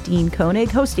host, Christine Koenig,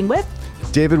 hosting with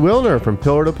David Wilner from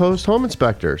Pillar to Post Home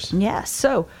Inspectors. Yeah,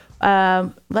 so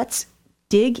let's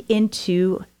dig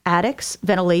into attics,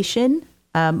 ventilation,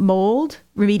 mold,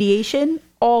 remediation,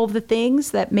 all the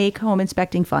things that make home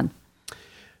inspecting fun.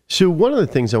 So one of the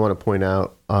things I want to point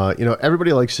out,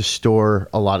 everybody likes to store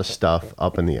a lot of stuff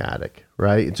up in the attic,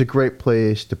 right? It's a great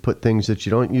place to put things that you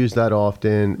don't use that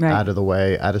often, out of the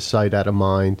way, out of sight, out of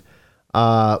mind.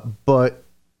 But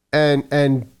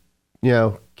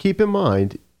keep in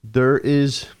mind, there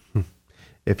is,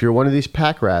 if you're one of these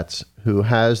pack rats who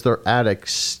has their attic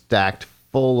stacked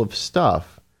full of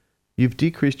stuff, you've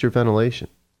decreased your ventilation.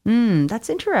 That's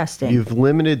interesting. You've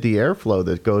limited the airflow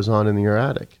that goes on in your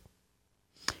attic.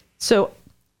 So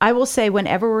I will say,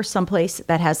 whenever we're someplace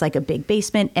that has like a big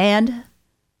basement and,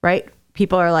 right,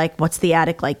 people are like, what's the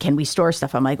attic like? Can we store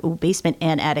stuff? I'm like, oh, basement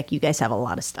and attic, you guys have a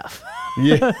lot of stuff.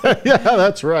 Yeah,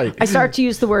 that's right. I start to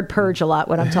use the word purge a lot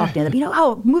when I'm talking to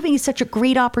them. Moving is such a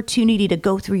great opportunity to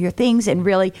go through your things and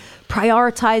really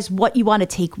prioritize what you want to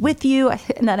take with you.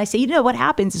 And then I say, what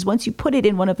happens is once you put it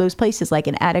in one of those places like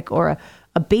an attic or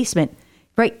a basement,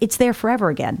 right, it's there forever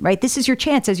again, right? This is your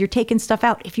chance as you're taking stuff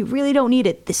out. If you really don't need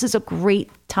it, this is a great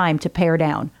time to pare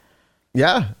down.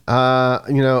 Yeah.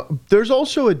 There's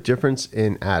also a difference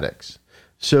in attics.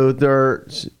 So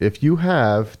if you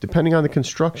have, depending on the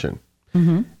construction,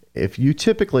 if you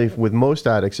typically, with most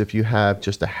attics, if you have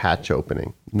just a hatch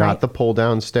opening, not the pull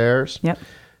down stairs,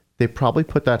 they probably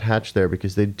put that hatch there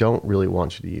because they don't really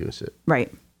want you to use it. Right.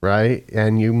 Right.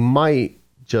 And you might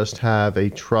just have a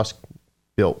truss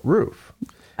built roof.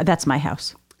 That's my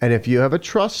house. And if you have a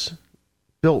truss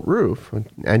built roof, an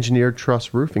engineered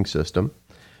truss roofing system,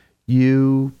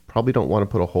 you probably don't want to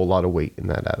put a whole lot of weight in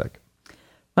that attic.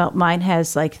 Well, mine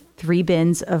has like 3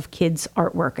 bins of kids'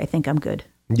 artwork. I think I'm good.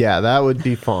 Yeah, that would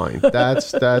be fine.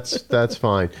 That's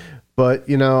fine. But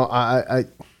I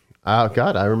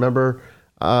remember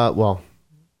a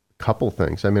couple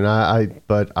things. I mean, I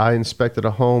inspected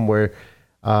a home where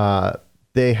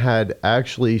they had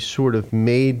actually sort of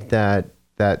made that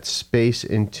space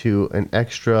into an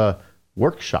extra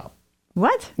workshop.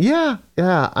 What? Yeah,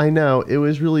 I know. It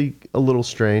was really a little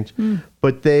strange.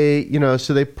 But they,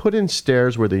 so they put in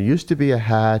stairs where there used to be a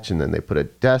hatch, and then they put a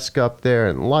desk up there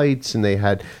and lights, and they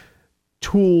had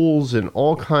tools and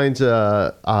all kinds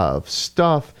of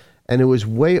stuff, and it was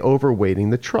way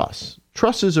overweighting the truss.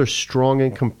 Trusses are strong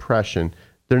in compression.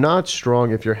 They're not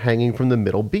strong if you're hanging from the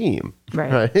middle beam,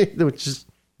 right? Which is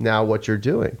now what you're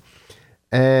doing.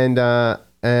 And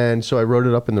so I wrote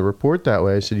it up in the report that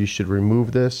way. I said, you should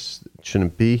remove this. It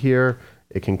shouldn't be here.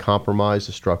 It can compromise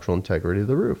the structural integrity of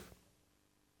the roof.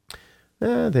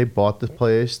 They bought the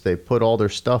place. They put all their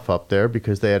stuff up there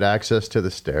because they had access to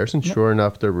the stairs. And sure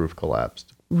enough, their roof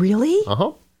collapsed. Really?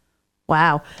 Uh-huh.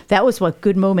 Wow. That was what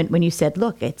good moment when you said,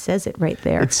 look, it says it right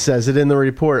there. It says it in the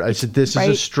report. I said, this is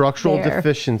a structural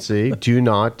deficiency. Do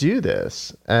not do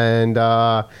this. And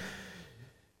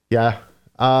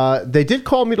they did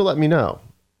call me to let me know.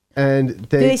 And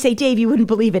did they say, Dave, you wouldn't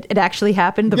believe it. It actually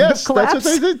happened. The roof collapsed.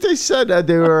 That's what they said.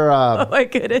 They were. Oh my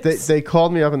goodness. They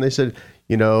called me up and they said,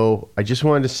 I just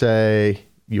wanted to say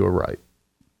you were right.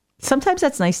 Sometimes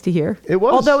that's nice to hear. It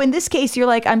was. Although in this case, you're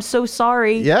like, I'm so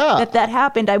sorry that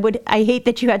happened. I hate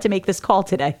that you had to make this call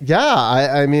today. Yeah.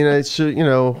 I mean, it's,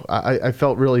 I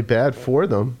felt really bad for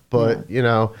them, but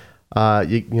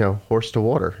horse to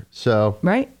water. So.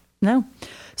 Right. No.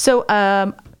 So,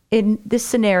 in this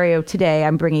scenario today,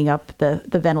 I'm bringing up the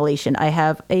ventilation. I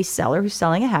have a seller who's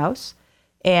selling a house,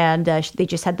 and they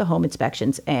just had the home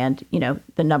inspections. And,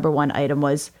 the number one item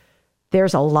was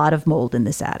there's a lot of mold in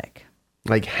this attic.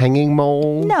 Like hanging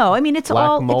mold? No, I mean, it's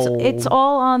all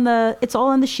on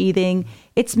the sheathing.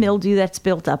 It's mildew that's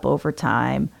built up over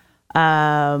time.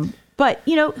 But,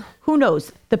 who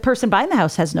knows? The person buying the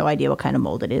house has no idea what kind of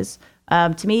mold it is.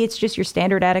 To me, it's just your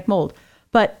standard attic mold.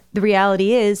 But the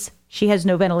reality is, she has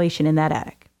no ventilation in that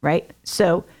attic, right?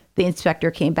 So the inspector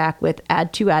came back with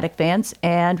add 2 attic fans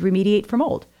and remediate for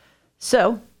mold.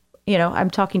 So, I'm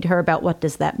talking to her about what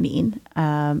does that mean?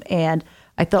 And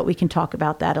I thought we can talk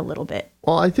about that a little bit.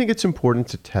 Well, I think it's important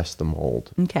to test the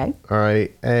mold. Okay. All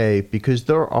right. Because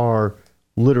there are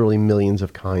literally millions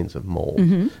of kinds of mold.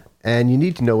 Mm-hmm. And you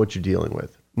need to know what you're dealing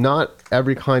with. Not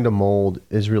every kind of mold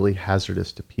is really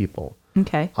hazardous to people.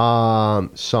 Okay.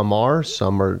 Some are.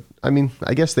 I mean,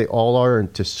 I guess they all are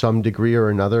to some degree or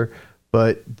another,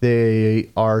 but they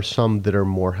are some that are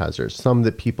more hazardous, some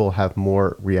that people have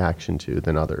more reaction to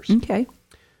than others. Okay.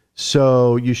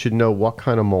 So you should know what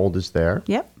kind of mold is there.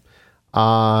 Yep.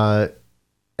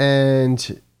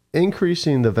 And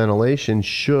increasing the ventilation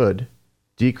should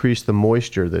decrease the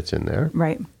moisture that's in there.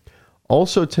 Right.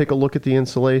 Also take a look at the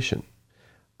insulation.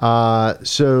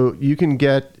 So you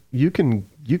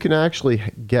can actually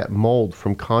get mold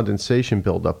from condensation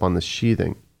buildup on the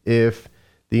sheathing if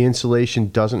the insulation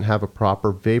doesn't have a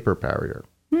proper vapor barrier.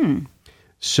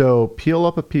 So peel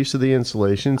up a piece of the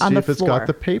insulation, see if it's got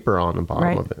the paper on the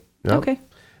bottom of it. Yep. Okay.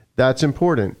 That's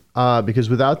important because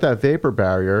without that vapor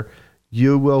barrier,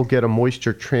 you will get a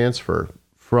moisture transfer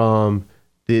from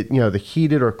the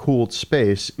heated or cooled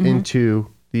space into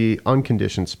the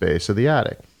unconditioned space of the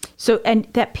attic. So, and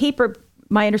that paper,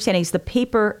 my understanding is the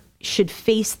paper should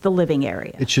face the living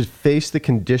area. It should face the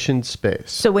conditioned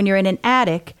space. So when you're in an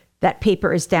attic, that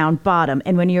paper is down bottom.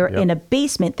 And when you're in a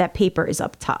basement, that paper is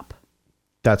up top.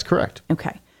 That's correct.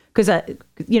 Okay. Because,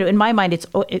 in my mind, it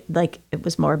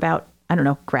was more about, I don't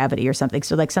know, gravity or something.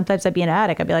 So like sometimes I'd be in an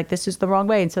attic, I'd be like, this is the wrong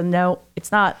way. And so no,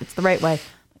 it's not. It's the right way.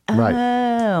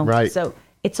 Oh. Right. So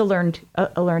it's a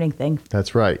learning thing.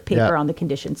 That's right. Paper on the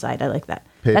conditioned side. I like that.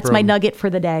 That's my nugget for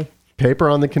the day. Paper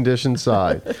on the conditioned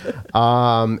side.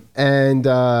 But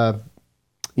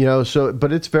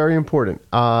it's very important.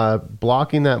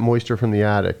 Blocking that moisture from the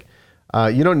attic.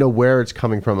 You don't know where it's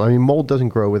coming from. I mean, mold doesn't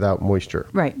grow without moisture.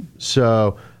 Right.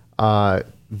 So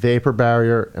vapor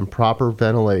barrier and proper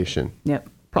ventilation. Yep.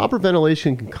 Proper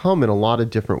ventilation can come in a lot of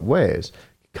different ways.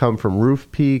 It can come from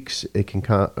roof peaks. It can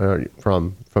come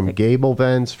from gable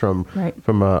vents, from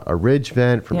a ridge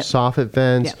vent, from soffit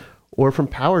vents, or from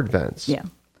powered vents. Yeah.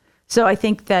 So I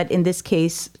think that in this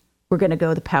case, we're going to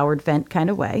go the powered vent kind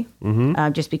of way,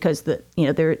 just because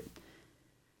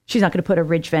she's not going to put a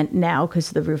ridge vent now because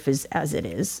the roof is as it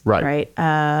is, right?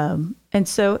 And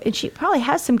she probably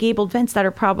has some gabled vents that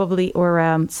are probably, or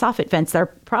soffit vents that are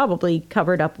probably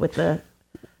covered up with the.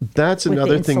 That's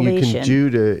another thing you can do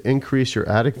to increase your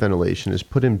attic ventilation is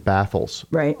put in baffles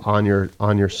on your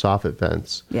soffit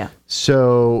vents. Yeah.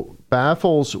 So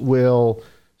baffles will.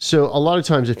 So a lot of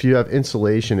times if you have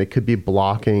insulation, it could be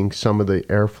blocking some of the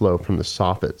airflow from the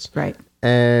soffits. Right.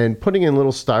 And putting in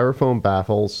little styrofoam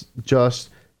baffles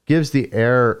just gives the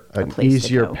air an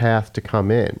easier path to come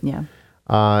in. Yeah.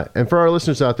 And for our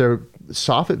listeners out there,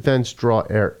 soffit vents draw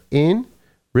air in,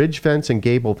 ridge vents and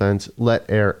gable vents let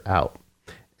air out.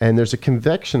 And there's a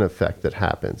convection effect that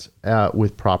happens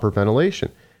with proper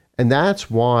ventilation. And that's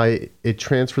why it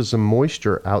transfers the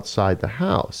moisture outside the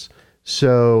house.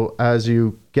 So as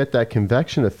you get that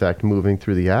convection effect moving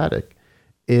through the attic,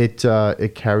 it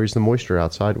carries the moisture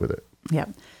outside with it. Yeah.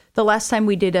 The last time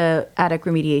we did a attic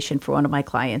remediation for one of my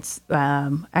clients,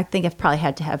 I think I've probably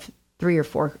had to have 3 or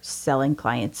 4 selling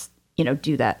clients,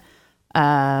 do that.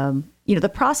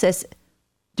 The process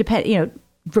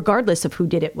regardless of who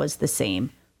did it was the same,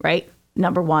 right?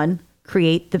 Number one,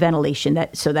 create the ventilation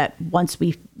so that once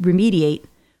we remediate,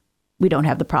 we don't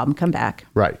have the problem come back.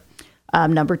 Right.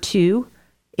 Number 2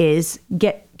 is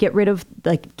get rid of,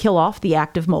 like, kill off the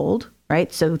active mold,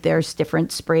 right? So there's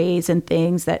different sprays and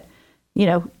things that,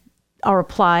 are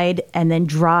applied and then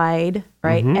dried,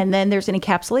 right? Mm-hmm. And then there's an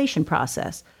encapsulation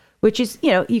process, which is,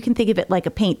 you can think of it like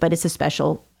a paint, but it's a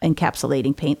special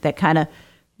encapsulating paint that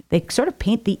they sort of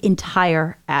paint the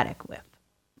entire attic with.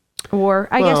 Or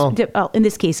I guess in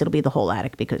this case, it'll be the whole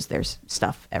attic because there's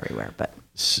stuff everywhere. But,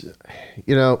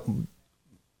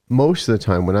 most of the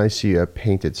time when I see a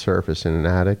painted surface in an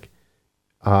attic,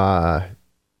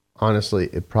 honestly,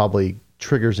 it probably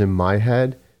triggers in my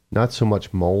head, not so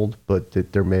much mold, but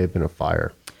that there may have been a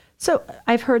fire. So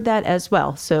I've heard that as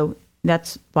well. So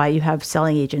that's why you have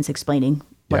selling agents explaining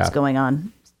what's going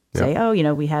on. Say,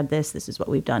 we had this is what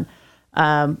we've done.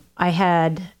 I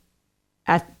had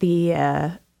at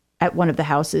one of the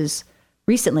houses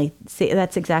recently,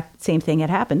 that's exact same thing had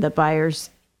happened. The buyer's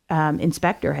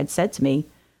inspector had said to me,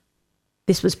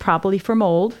 this was probably for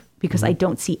mold because I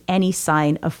don't see any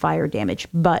sign of fire damage,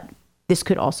 but this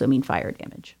could also mean fire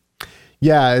damage.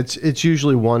 Yeah, it's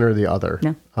usually one or the other.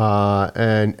 Yeah.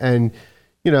 And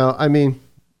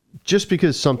just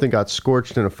because something got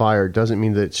scorched in a fire doesn't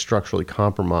mean that it's structurally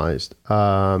compromised.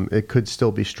 It could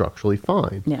still be structurally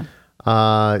fine. Yeah.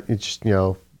 It's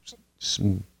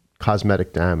some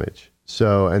cosmetic damage.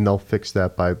 So, and they'll fix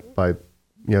that by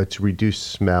to reduce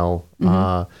smell.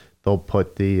 They'll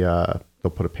put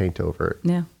a paint over it.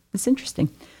 Yeah, it's interesting.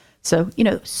 So,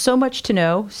 so much to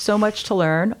know, so much to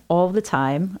learn all the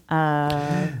time.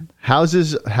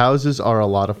 Houses are a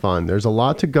lot of fun. There's a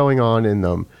lot to going on in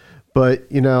them. But,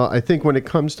 I think when it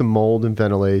comes to mold and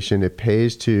ventilation, it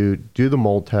pays to do the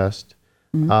mold test.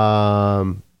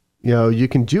 Mm-hmm. You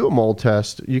can do a mold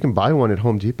test. You can buy one at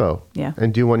Home Depot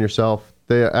and do one yourself.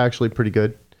 They're actually pretty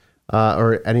good.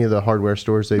 Or any of the hardware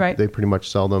stores, they pretty much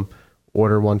sell them.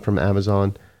 Order one from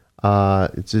Amazon.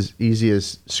 It's as easy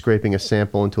as scraping a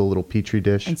sample into a little Petri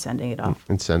dish. And sending it off.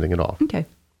 Okay.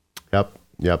 Yep.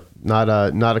 Not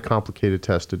a complicated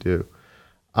test to do.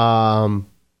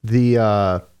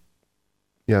 The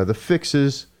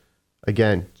fixes,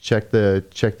 again, check the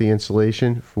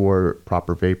insulation for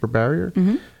proper vapor barrier.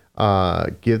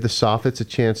 Mm-hmm. Give the soffits a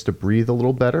chance to breathe a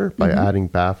little better by adding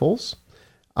baffles.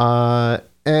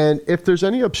 And if there's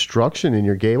any obstruction in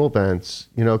your gable vents,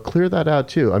 clear that out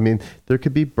too. I mean, there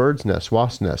could be bird's nests,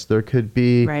 wasp nests. There could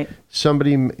be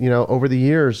somebody, over the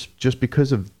years, just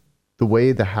because of the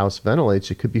way the house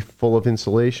ventilates, it could be full of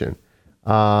insulation.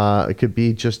 It could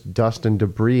be just dust and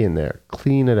debris in there.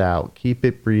 Clean it out. Keep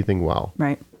it breathing well.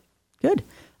 Right. Good.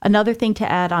 Another thing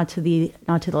to add onto the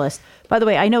list. By the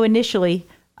way, I know initially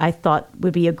I thought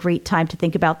would be a great time to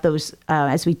think about those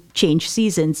as we change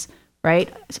seasons.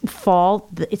 Right? Fall,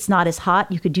 it's not as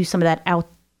hot. You could do some of that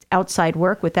outside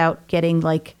work without getting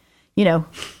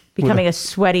becoming a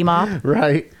sweaty mop.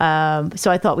 Right. So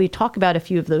I thought we'd talk about a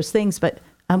few of those things, but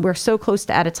we're so close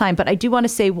to out of time. But I do want to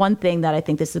say one thing that I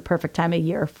think this is the perfect time of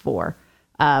year for,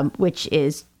 which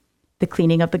is the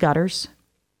cleaning of the gutters.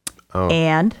 Oh.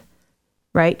 And,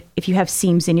 if you have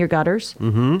seams in your gutters,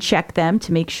 check them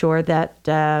to make sure that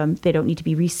they don't need to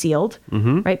be resealed,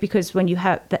 right? Because when you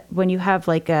have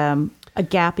like a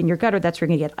gap in your gutter, that's where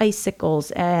you're going to get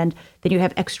icicles, and then you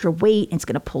have extra weight, and it's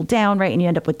going to pull down, right? And you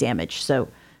end up with damage. So,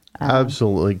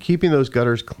 absolutely, keeping those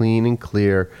gutters clean and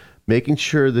clear, making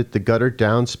sure that the gutter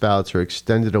downspouts are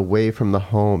extended away from the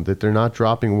home, that they're not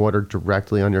dropping water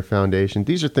directly on your foundation.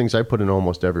 These are things I put in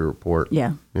almost every report.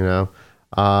 Yeah,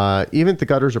 even if the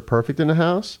gutters are perfect in the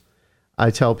house,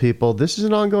 I tell people this is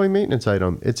an ongoing maintenance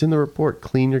item. It's in the report.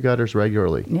 Clean your gutters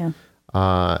regularly. Yeah.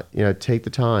 Take the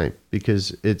time,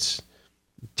 because it's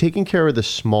taking care of the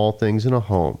small things in a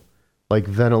home, like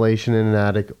ventilation in an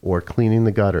attic or cleaning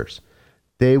the gutters.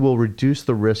 They will reduce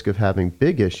the risk of having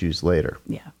big issues later.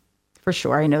 Yeah, for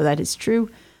sure. I know that is true.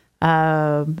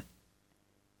 As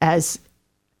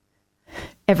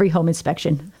every home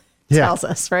inspection tells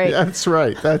us, right? That's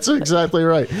right. That's exactly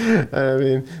right. I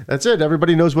mean, that's it.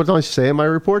 Everybody knows what I say in my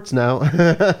reports now.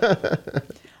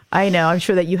 I know. I'm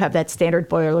sure that you have that standard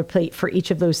boilerplate for each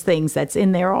of those things that's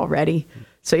in there already.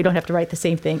 So you don't have to write the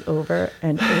same thing over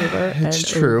and over It's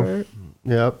true. over.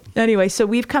 Yep. Anyway, so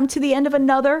we've come to the end of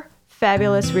another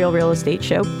fabulous Real Estate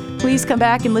Show. Please come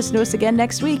back and listen to us again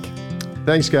next week.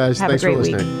 Thanks, guys. Have Thanks a great for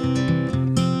listening. week.